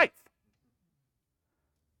my life.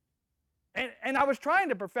 And I was trying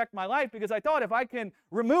to perfect my life because I thought if I can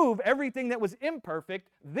remove everything that was imperfect,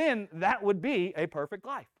 then that would be a perfect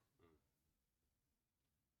life.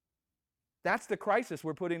 That's the crisis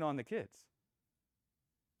we're putting on the kids.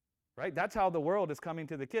 Right? That's how the world is coming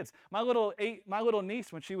to the kids. My little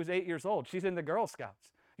niece, when she was 8 years old, she's in the Girl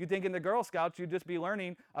Scouts. You'd think in the Girl Scouts you'd just be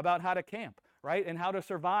learning about how to camp, right? And how to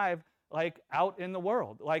survive like out in the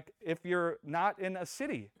world. Like if you're not in a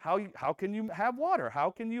city, how can you have water? How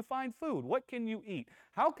can you find food? What can you eat?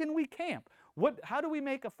 How can we camp? How do we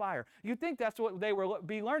make a fire? You'd think that's what they would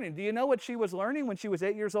be learning. Do you know what she was learning when she was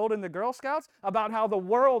 8 years old in the Girl Scouts? About how the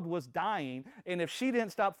world was dying, and if she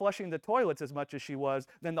didn't stop flushing the toilets as much as she was,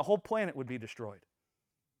 then the whole planet would be destroyed.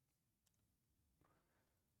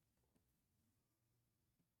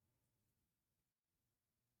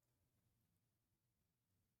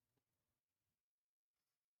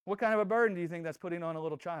 What kind of a burden do you think that's putting on a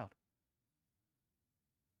little child?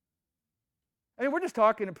 I mean, we're just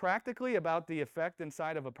talking practically about the effect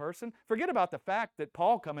inside of a person. Forget about the fact that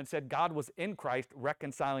Paul come and said God was in Christ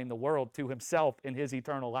reconciling the world to himself in his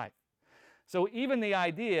eternal life. So even the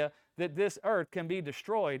idea that this earth can be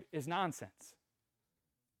destroyed is nonsense.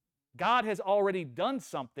 God has already done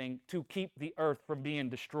something to keep the earth from being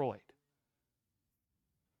destroyed.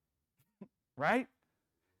 Right?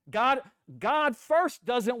 God first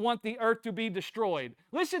doesn't want the earth to be destroyed.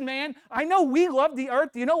 Listen, man, I know we love the earth.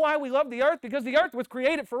 Do you know why we love the earth? Because the earth was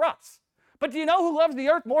created for us. But do you know who loves the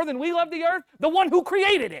earth more than we love the earth? The one who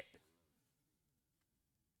created it.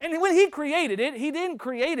 And when he created it, he didn't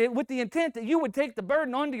create it with the intent that you would take the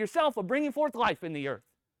burden onto yourself of bringing forth life in the earth.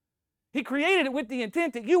 He created it with the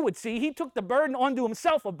intent that you would see. He took the burden onto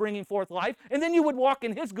himself of bringing forth life, and then you would walk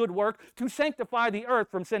in his good work to sanctify the earth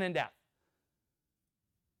from sin and death.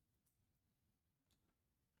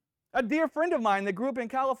 A dear friend of mine that grew up in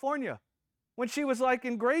California, when she was like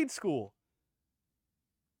in grade school,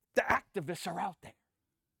 the activists are out there.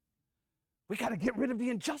 We got to get rid of the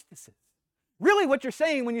injustices. Really what you're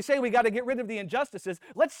saying when you say we got to get rid of the injustices,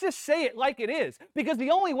 let's just say it like it is. Because the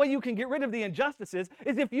only way you can get rid of the injustices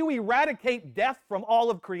is if you eradicate death from all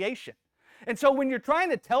of creation. And so when you're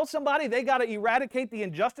trying to tell somebody they got to eradicate the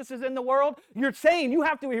injustices in the world, you're saying you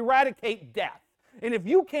have to eradicate death. And if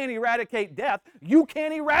you can't eradicate death, you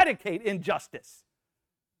can't eradicate injustice.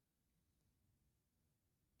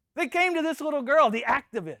 They came to this little girl, the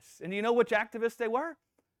activists. And you know which activists they were?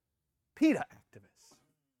 PETA activists.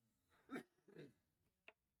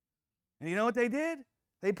 And you know what they did?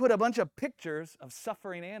 They put a bunch of pictures of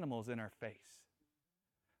suffering animals in her face.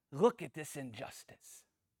 Look at this injustice.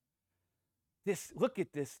 Look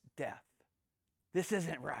at this death. This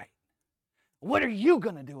isn't right. What are you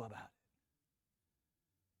going to do about it?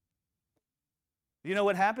 You know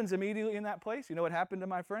what happens immediately in that place? You know what happened to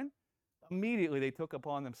my friend? Immediately they took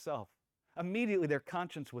upon themselves. Immediately their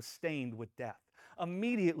conscience was stained with death.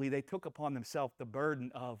 Immediately they took upon themselves the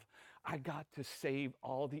burden of, I got to save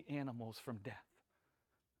all the animals from death.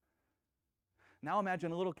 Now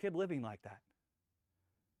imagine a little kid living like that.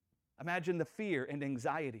 Imagine the fear and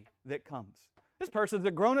anxiety that comes. This person's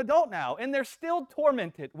a grown adult now, and they're still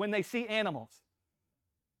tormented when they see animals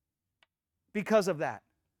because of that.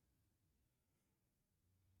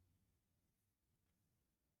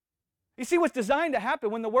 You see, what's designed to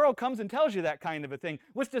happen when the world comes and tells you that kind of a thing,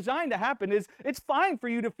 what's designed to happen is it's fine for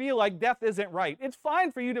you to feel like death isn't right. It's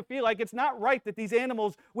fine for you to feel like it's not right that these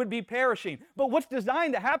animals would be perishing. But what's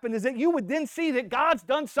designed to happen is that you would then see that God's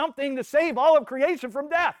done something to save all of creation from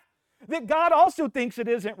death. That God also thinks it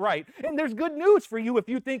isn't right. And there's good news for you if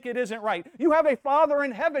you think it isn't right. You have a Father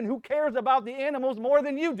in heaven who cares about the animals more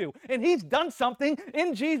than you do. And He's done something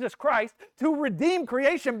in Jesus Christ to redeem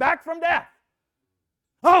creation back from death.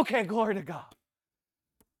 Okay, glory to God.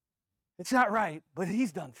 It's not right, but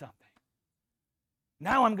he's done something.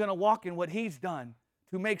 Now I'm going to walk in what he's done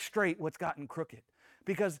to make straight what's gotten crooked.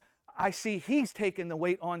 Because I see he's taken the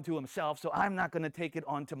weight onto himself, so I'm not going to take it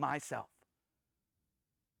onto myself.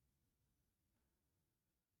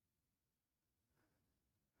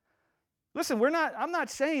 Listen, I'm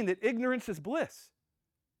not saying that ignorance is bliss.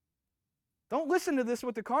 Don't listen to this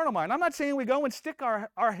with the carnal mind. I'm not saying we go and stick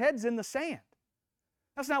our heads in the sand.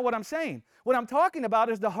 That's not what I'm saying. What I'm talking about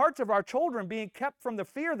is the hearts of our children being kept from the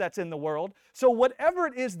fear that's in the world. So whatever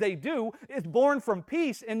it is they do is born from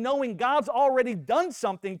peace and knowing God's already done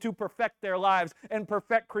something to perfect their lives and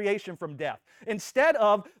perfect creation from death. Instead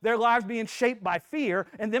of their lives being shaped by fear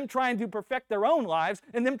and them trying to perfect their own lives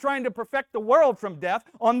and them trying to perfect the world from death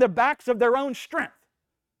on the backs of their own strength.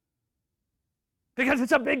 Because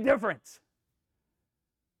it's a big difference.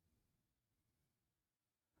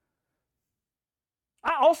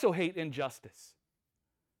 I also hate injustice.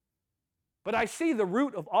 But I see the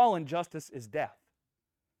root of all injustice is death.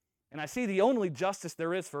 And I see the only justice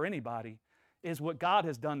there is for anybody is what God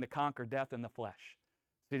has done to conquer death in the flesh.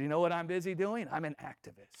 Did you know what I'm busy doing? I'm an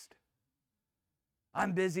activist.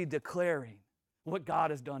 I'm busy declaring what God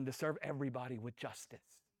has done to serve everybody with justice.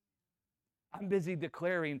 I'm busy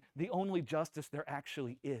declaring the only justice there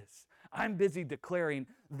actually is. I'm busy declaring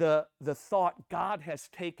the thought God has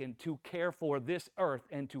taken to care for this earth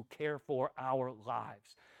and to care for our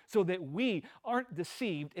lives so that we aren't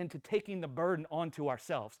deceived into taking the burden onto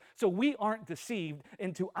ourselves. So we aren't deceived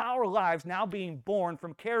into our lives now being born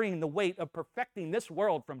from carrying the weight of perfecting this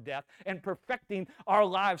world from death and perfecting our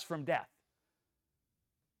lives from death.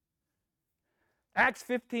 Acts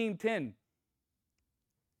 15:10.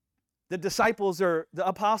 The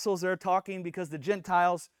apostles are talking because the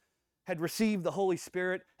Gentiles had received the Holy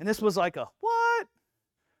Spirit. And this was like what?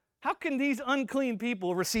 How can these unclean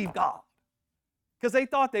people receive God? Because they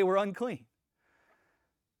thought they were unclean.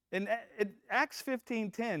 In Acts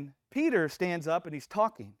 15:10, Peter stands up and he's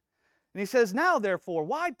talking. And he says, "Now therefore,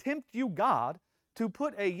 why tempt you God to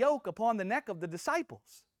put a yoke upon the neck of the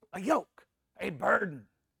disciples?" A yoke, a burden,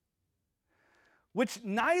 which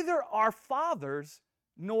neither our fathers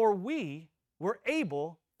nor we were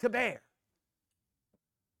able to bear.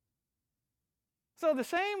 So the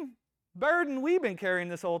same burden we've been carrying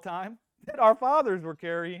this whole time, that our fathers were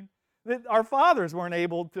carrying, that our fathers weren't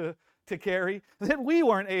able to carry, that we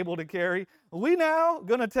weren't able to carry, we now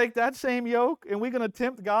going to take that same yoke and we're going to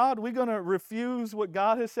tempt God, we're going to refuse what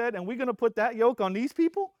God has said, and we're going to put that yoke on these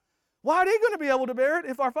people? Why are they going to be able to bear it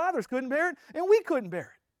if our fathers couldn't bear it and we couldn't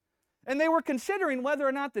bear it? And they were considering whether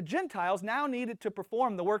or not the Gentiles now needed to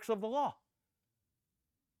perform the works of the law.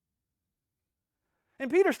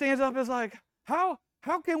 And Peter stands up and is like, how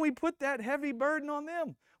can we put that heavy burden on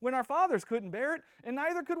them when our fathers couldn't bear it and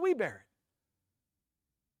neither could we bear it?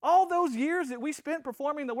 All those years that we spent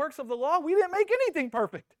performing the works of the law, we didn't make anything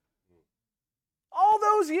perfect. All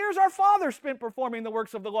those years our fathers spent performing the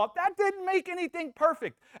works of the law, that didn't make anything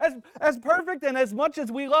perfect. As perfect and as much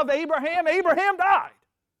as we love Abraham, Abraham died.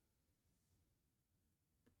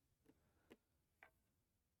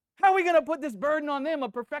 How are we going to put this burden on them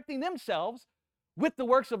of perfecting themselves with the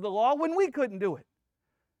works of the law when we couldn't do it?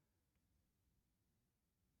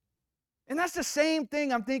 And that's the same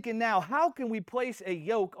thing I'm thinking now. How can we place a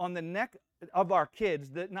yoke on the neck of our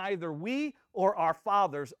kids that neither we or our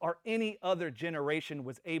fathers or any other generation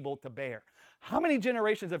was able to bear? How many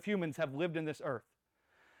generations of humans have lived in this earth?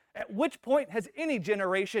 At which point has any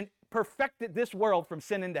generation perfected this world from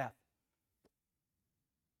sin and death?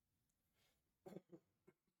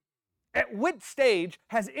 At which stage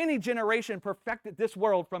has any generation perfected this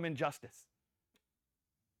world from injustice?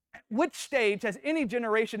 At which stage has any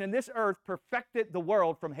generation in this earth perfected the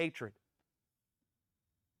world from hatred?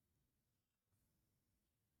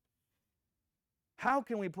 How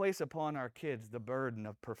can we place upon our kids the burden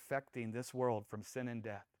of perfecting this world from sin and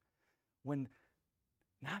death when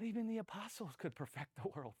not even the apostles could perfect the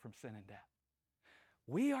world from sin and death?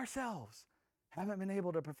 We ourselves haven't been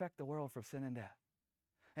able to perfect the world from sin and death.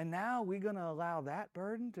 And now we're going to allow that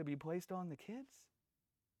burden to be placed on the kids?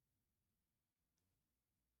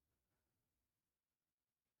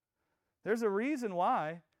 There's a reason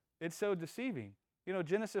why it's so deceiving. You know,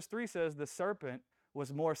 Genesis 3 says the serpent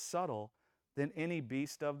was more subtle than any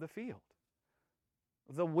beast of the field.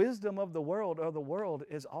 The wisdom of the world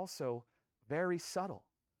is also very subtle.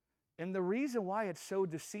 And the reason why it's so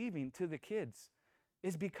deceiving to the kids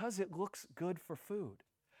is because it looks good for food.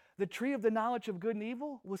 The tree of the knowledge of good and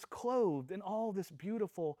evil was clothed in all this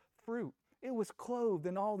beautiful fruit. It was clothed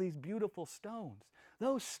in all these beautiful stones.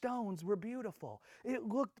 those stones were beautiful. It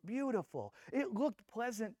looked beautiful. It looked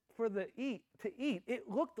pleasant for to eat. It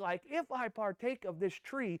looked like if I partake of this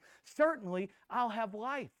tree, certainly I'll have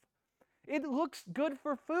life. It looks good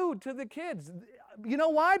for food to the kids. You know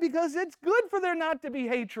why? Because it's good for there not to be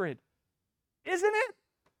hatred. Isn't it?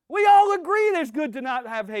 We all agree there's good to not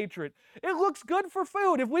have hatred. It looks good for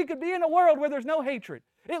food if we could be in a world where there's no hatred.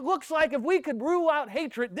 It looks like if we could rule out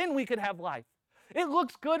hatred, then we could have life. It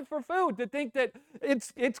looks good for food to think that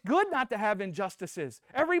it's good not to have injustices.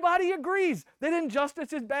 Everybody agrees that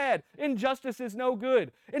injustice is bad. Injustice is no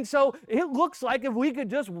good. And so it looks like if we could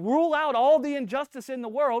just rule out all the injustice in the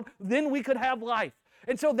world, then we could have life.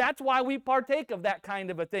 And so that's why we partake of that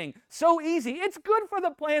kind of a thing. So easy. It's good for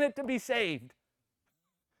the planet to be saved.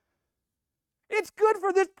 It's good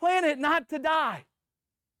for this planet not to die.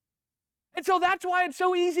 And so that's why it's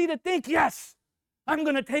so easy to think, yes, I'm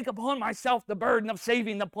going to take upon myself the burden of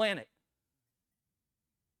saving the planet.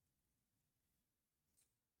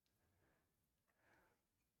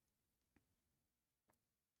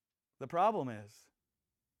 The problem is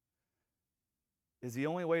the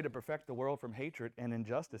only way to perfect the world from hatred and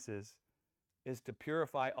injustices is to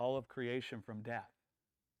purify all of creation from death.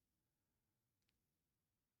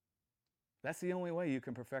 That's the only way you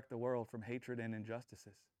can perfect the world from hatred and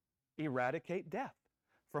injustices. Eradicate death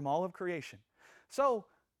from all of creation. So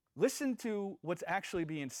listen to what's actually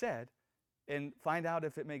being said and find out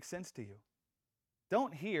if it makes sense to you.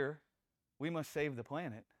 Don't hear, we must save the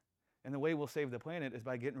planet, and the way we'll save the planet is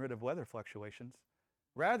by getting rid of weather fluctuations.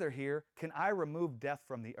 Rather hear, can I remove death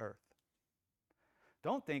from the earth?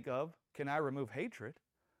 Don't think of, can I remove hatred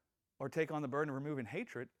or take on the burden of removing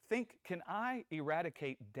hatred? Think, can I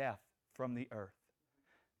eradicate death from the earth?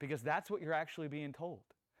 Because that's what you're actually being told.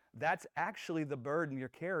 That's actually the burden you're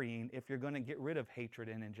carrying if you're going to get rid of hatred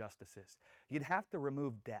and injustices. You'd have to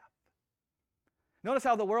remove death. Notice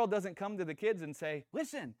how the world doesn't come to the kids and say,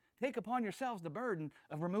 listen, take upon yourselves the burden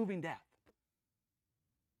of removing death.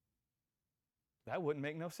 That wouldn't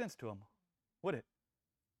make no sense to them, would it?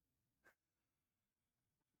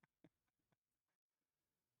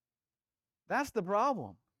 That's the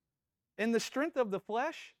problem. And the strength of the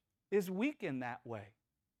flesh is weak in that way.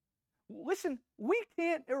 Listen, we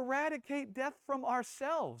can't eradicate death from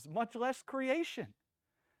ourselves, much less creation.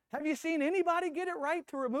 Have you seen anybody get it right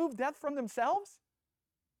to remove death from themselves?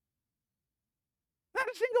 Not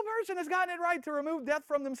a single person has gotten it right to remove death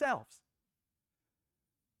from themselves.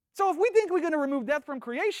 So if we think we're going to remove death from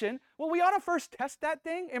creation, well, we ought to first test that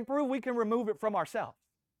thing and prove we can remove it from ourselves.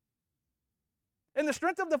 And the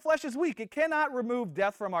strength of the flesh is weak. It cannot remove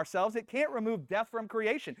death from ourselves. It can't remove death from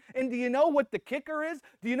creation. And do you know what the kicker is?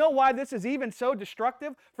 Do you know why this is even so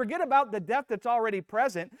destructive? Forget about the death that's already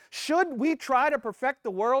present. Should we try to perfect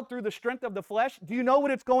the world through the strength of the flesh, do you know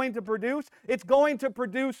what it's going to produce? It's going to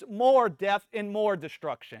produce more death and more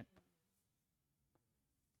destruction.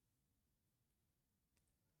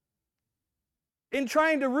 In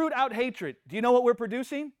trying to root out hatred, do you know what we're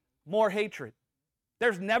producing? More hatred.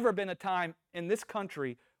 There's never been a time in this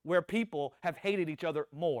country where people have hated each other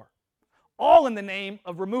more. All in the name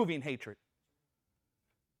of removing hatred.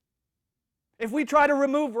 If we try to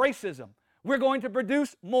remove racism, we're going to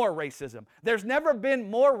produce more racism. There's never been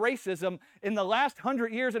more racism in the last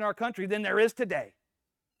 100 years in our country than there is today.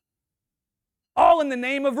 All in the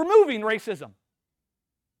name of removing racism.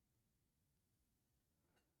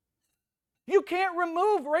 You can't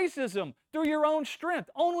remove racism through your own strength.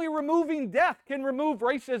 Only removing death can remove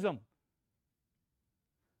racism.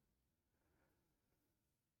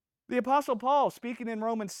 The Apostle Paul, speaking in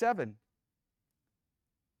Romans 7,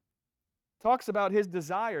 talks about his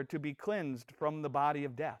desire to be cleansed from the body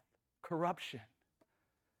of death, corruption.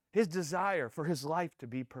 His desire for his life to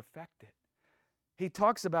be perfected. He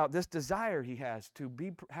talks about this desire he has to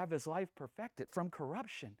have his life perfected from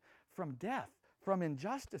corruption, from death, from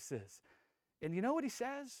injustices. And you know what he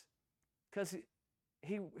says? Because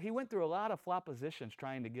he went through a lot of floppositions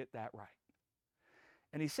trying to get that right.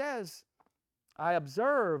 And he says, I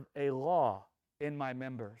observe a law in my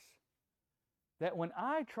members, that when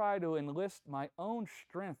I try to enlist my own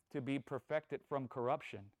strength to be perfected from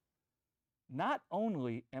corruption, not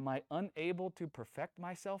only am I unable to perfect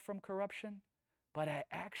myself from corruption, but I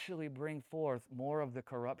actually bring forth more of the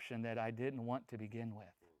corruption that I didn't want to begin with.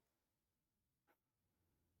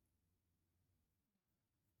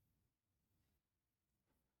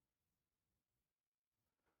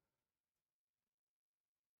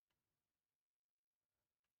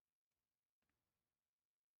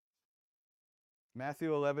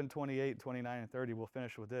 Matthew 11, 28, 29, and 30, we'll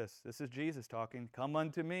finish with this. This is Jesus talking. Come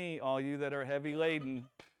unto me, all you that are heavy laden.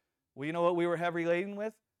 Well, you know what we were heavy laden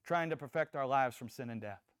with? trying to perfect our lives from sin and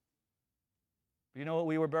death. You know what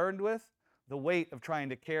we were burdened with? The weight of trying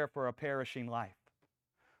to care for a perishing life.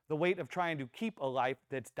 The weight of trying to keep a life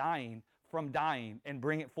that's dying from dying and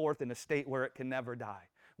bring it forth in a state where it can never die.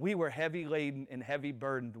 We were heavy laden and heavy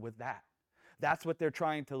burdened with that. That's what they're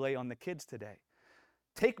trying to lay on the kids today.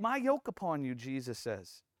 Take my yoke upon you, Jesus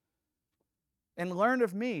says, and learn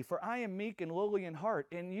of me, for I am meek and lowly in heart,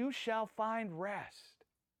 and you shall find rest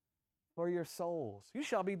for your souls. You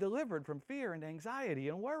shall be delivered from fear and anxiety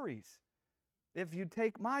and worries if you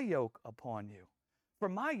take my yoke upon you. For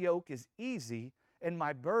my yoke is easy and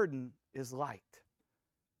my burden is light.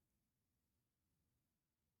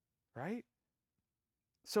 Right?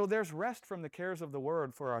 So there's rest from the cares of the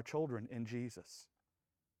world for our children in Jesus.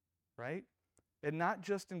 Right? And not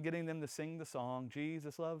just in getting them to sing the song,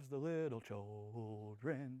 Jesus loves the little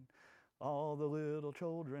children, all the little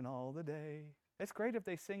children all the day. It's great if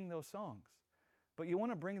they sing those songs, but you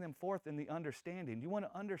want to bring them forth in the understanding. You want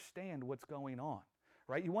to understand what's going on,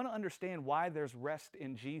 right? You want to understand why there's rest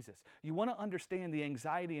in Jesus. You want to understand the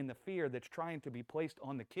anxiety and the fear that's trying to be placed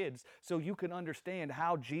on the kids so you can understand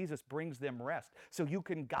how Jesus brings them rest, so you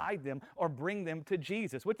can guide them or bring them to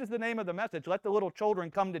Jesus, which is the name of the message. Let the little children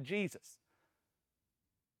come to Jesus.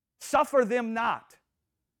 Suffer them not.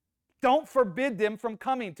 Don't forbid them from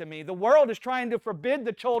coming to me. The world is trying to forbid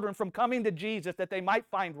the children from coming to Jesus that they might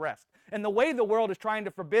find rest. And the way the world is trying to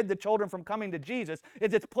forbid the children from coming to Jesus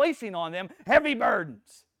is it's placing on them heavy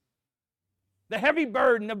burdens. The heavy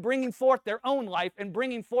burden of bringing forth their own life and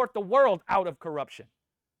bringing forth the world out of corruption.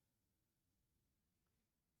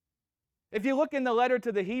 If you look in the letter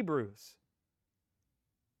to the Hebrews,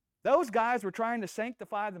 those guys were trying to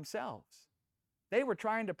sanctify themselves. They were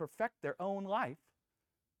trying to perfect their own life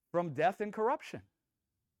from death and corruption.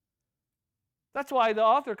 That's why the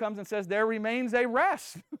author comes and says, there remains a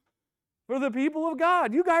rest for the people of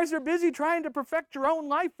God. You guys are busy trying to perfect your own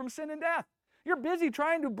life from sin and death. You're busy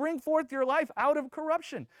trying to bring forth your life out of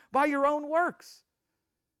corruption by your own works.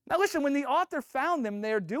 Now listen, when the author found them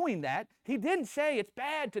there doing that, he didn't say it's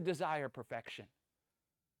bad to desire perfection.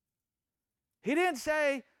 He didn't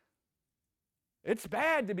say it's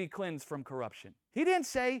bad to be cleansed from corruption. He didn't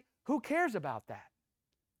say, who cares about that?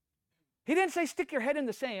 He didn't say stick your head in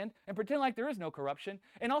the sand and pretend like there is no corruption,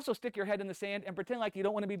 and also stick your head in the sand and pretend like you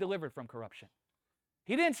don't want to be delivered from corruption.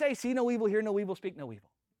 He didn't say see no evil, hear no evil, speak no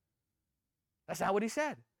evil. That's not what he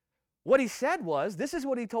said. What he said was, this is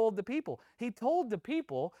what he told the people. He told the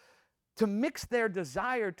people to mix their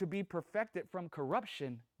desire to be perfected from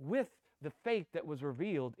corruption with the faith that was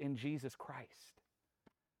revealed in Jesus Christ.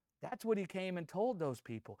 That's what he came and told those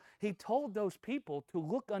people. He told those people to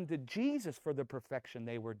look unto Jesus for the perfection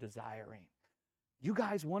they were desiring. You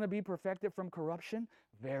guys want to be perfected from corruption?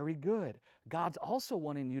 Very good. God's also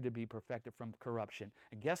wanting you to be perfected from corruption.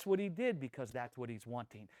 And guess what he did? Because that's what he's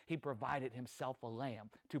wanting. He provided himself a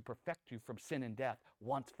lamb to perfect you from sin and death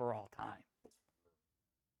once for all time.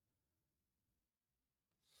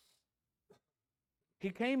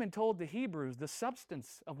 He came and told the Hebrews the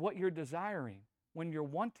substance of what you're desiring. When you're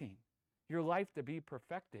wanting your life to be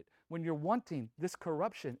perfected, when you're wanting this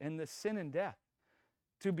corruption and this sin and death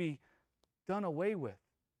to be done away with,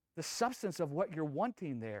 the substance of what you're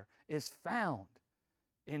wanting there is found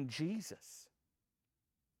in Jesus.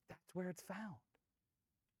 That's where it's found.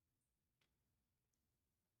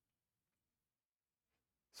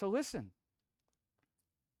 So listen,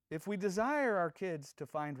 if we desire our kids to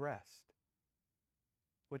find rest,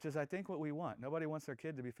 which is I think what we want. Nobody wants their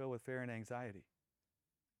kid to be filled with fear and anxiety.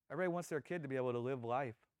 Everybody wants their kid to be able to live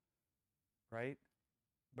life, right?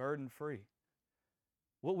 Burden-free.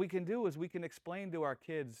 What we can do is we can explain to our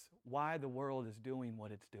kids why the world is doing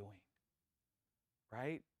what it's doing,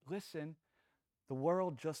 right? Listen, the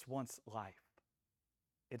world just wants life.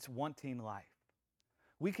 It's wanting life.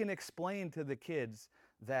 We can explain to the kids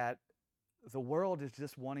that the world is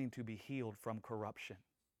just wanting to be healed from corruption.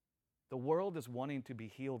 The world is wanting to be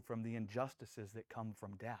healed from the injustices that come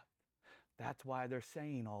from death. That's why they're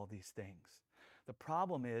saying all these things. The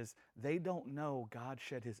problem is they don't know God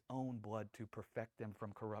shed his own blood to perfect them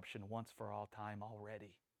from corruption once for all time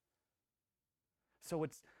already. So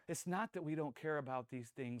it's not that we don't care about these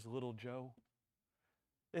things, little Joe.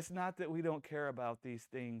 It's not that we don't care about these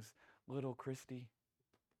things, little Christy.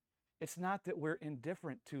 It's not that we're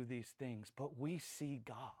indifferent to these things, but we see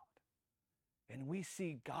God. And we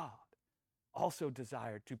see God also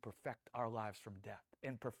desired to perfect our lives from death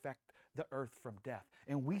and perfect the earth from death.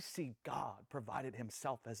 And we see God provided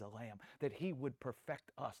himself as a lamb, that he would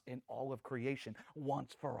perfect us in all of creation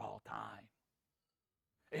once for all time.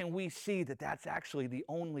 And we see that that's actually the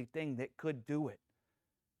only thing that could do it.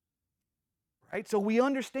 right? So we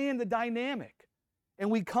understand the dynamic, and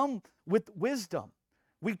we come with wisdom.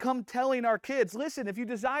 We come telling our kids, listen, if you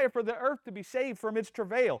desire for the earth to be saved from its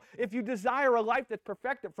travail, if you desire a life that's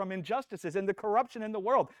perfected from injustices and the corruption in the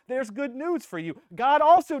world, there's good news for you. God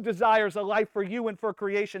also desires a life for you and for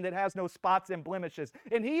creation that has no spots and blemishes.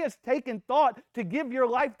 And He has taken thought to give your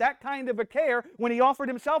life that kind of a care when He offered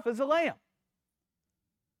Himself as a lamb.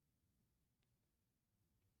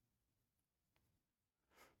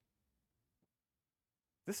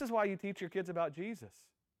 This is why you teach your kids about Jesus.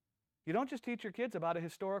 You don't just teach your kids about a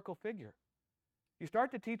historical figure. You start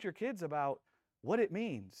to teach your kids about what it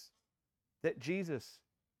means that Jesus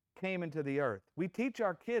came into the earth. We teach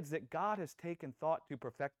our kids that God has taken thought to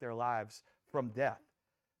perfect their lives from death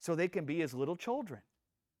so they can be as little children.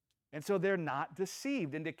 And so they're not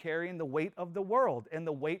deceived into carrying the weight of the world and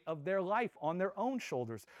the weight of their life on their own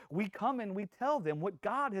shoulders. We come and we tell them what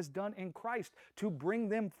God has done in Christ to bring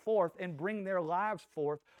them forth and bring their lives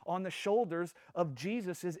forth on the shoulders of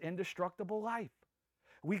Jesus' indestructible life.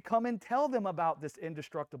 We come and tell them about this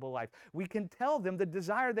indestructible life. We can tell them the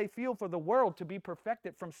desire they feel for the world to be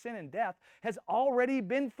perfected from sin and death has already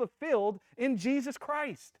been fulfilled in Jesus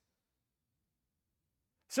Christ.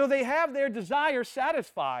 So they have their desire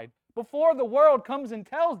satisfied before the world comes and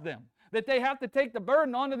tells them that they have to take the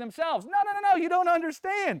burden onto themselves. No, you don't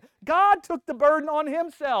understand. God took the burden on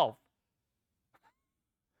Himself.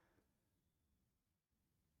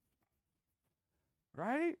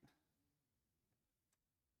 Right?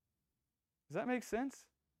 Does that make sense?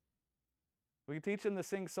 We can teach them to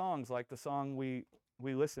sing songs like the song we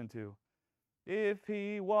listen to. If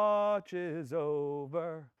He watches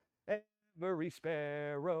over every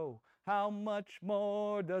sparrow, how much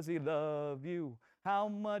more does He love you? How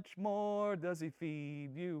much more does He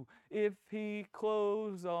feed you? If He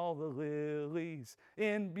clothes all the lilies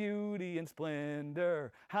in beauty and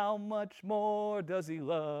splendor, how much more does He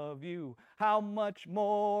love you? How much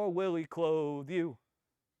more will He clothe you?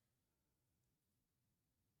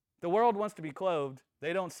 The world wants to be clothed.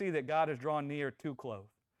 They don't see that God has drawn near to clothe.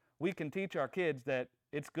 We can teach our kids that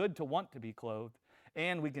it's good to want to be clothed,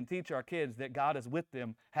 and we can teach our kids that God is with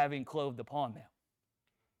them, having clothed upon them.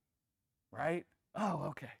 Right? Oh,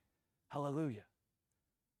 okay. Hallelujah.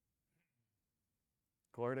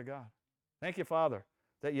 Glory to God. Thank you, Father,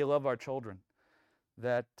 that you love our children,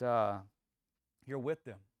 that you're with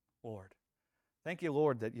them, Lord. Thank you,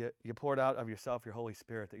 Lord, that you poured out of yourself your Holy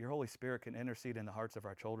Spirit, that your Holy Spirit can intercede in the hearts of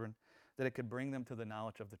our children, that it could bring them to the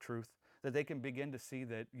knowledge of the truth, that they can begin to see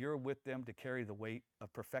that you're with them to carry the weight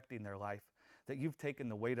of perfecting their life, that you've taken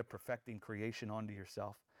the weight of perfecting creation onto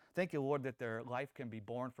yourself. Thank you, Lord, that their life can be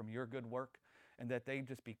born from your good work and that they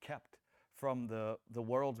just be kept from the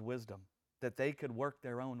world's wisdom, that they could work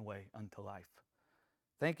their own way unto life.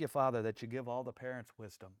 Thank you, Father, that you give all the parents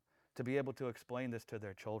wisdom to be able to explain this to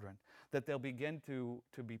their children, that they'll begin to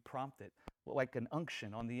be prompted like an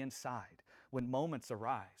unction on the inside when moments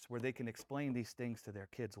arise where they can explain these things to their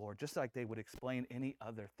kids, Lord, just like they would explain any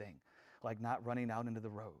other thing, like not running out into the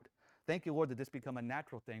road. Thank you, Lord, that this become a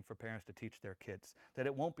natural thing for parents to teach their kids, that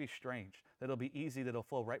it won't be strange, that it'll be easy, that it'll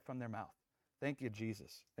flow right from their mouth. Thank you,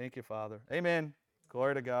 Jesus. Thank you, Father. Amen.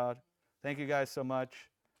 Glory to God. Thank you guys so much.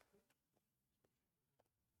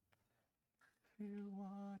 You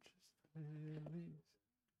watch the lilies,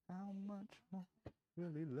 how much more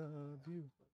will He love you?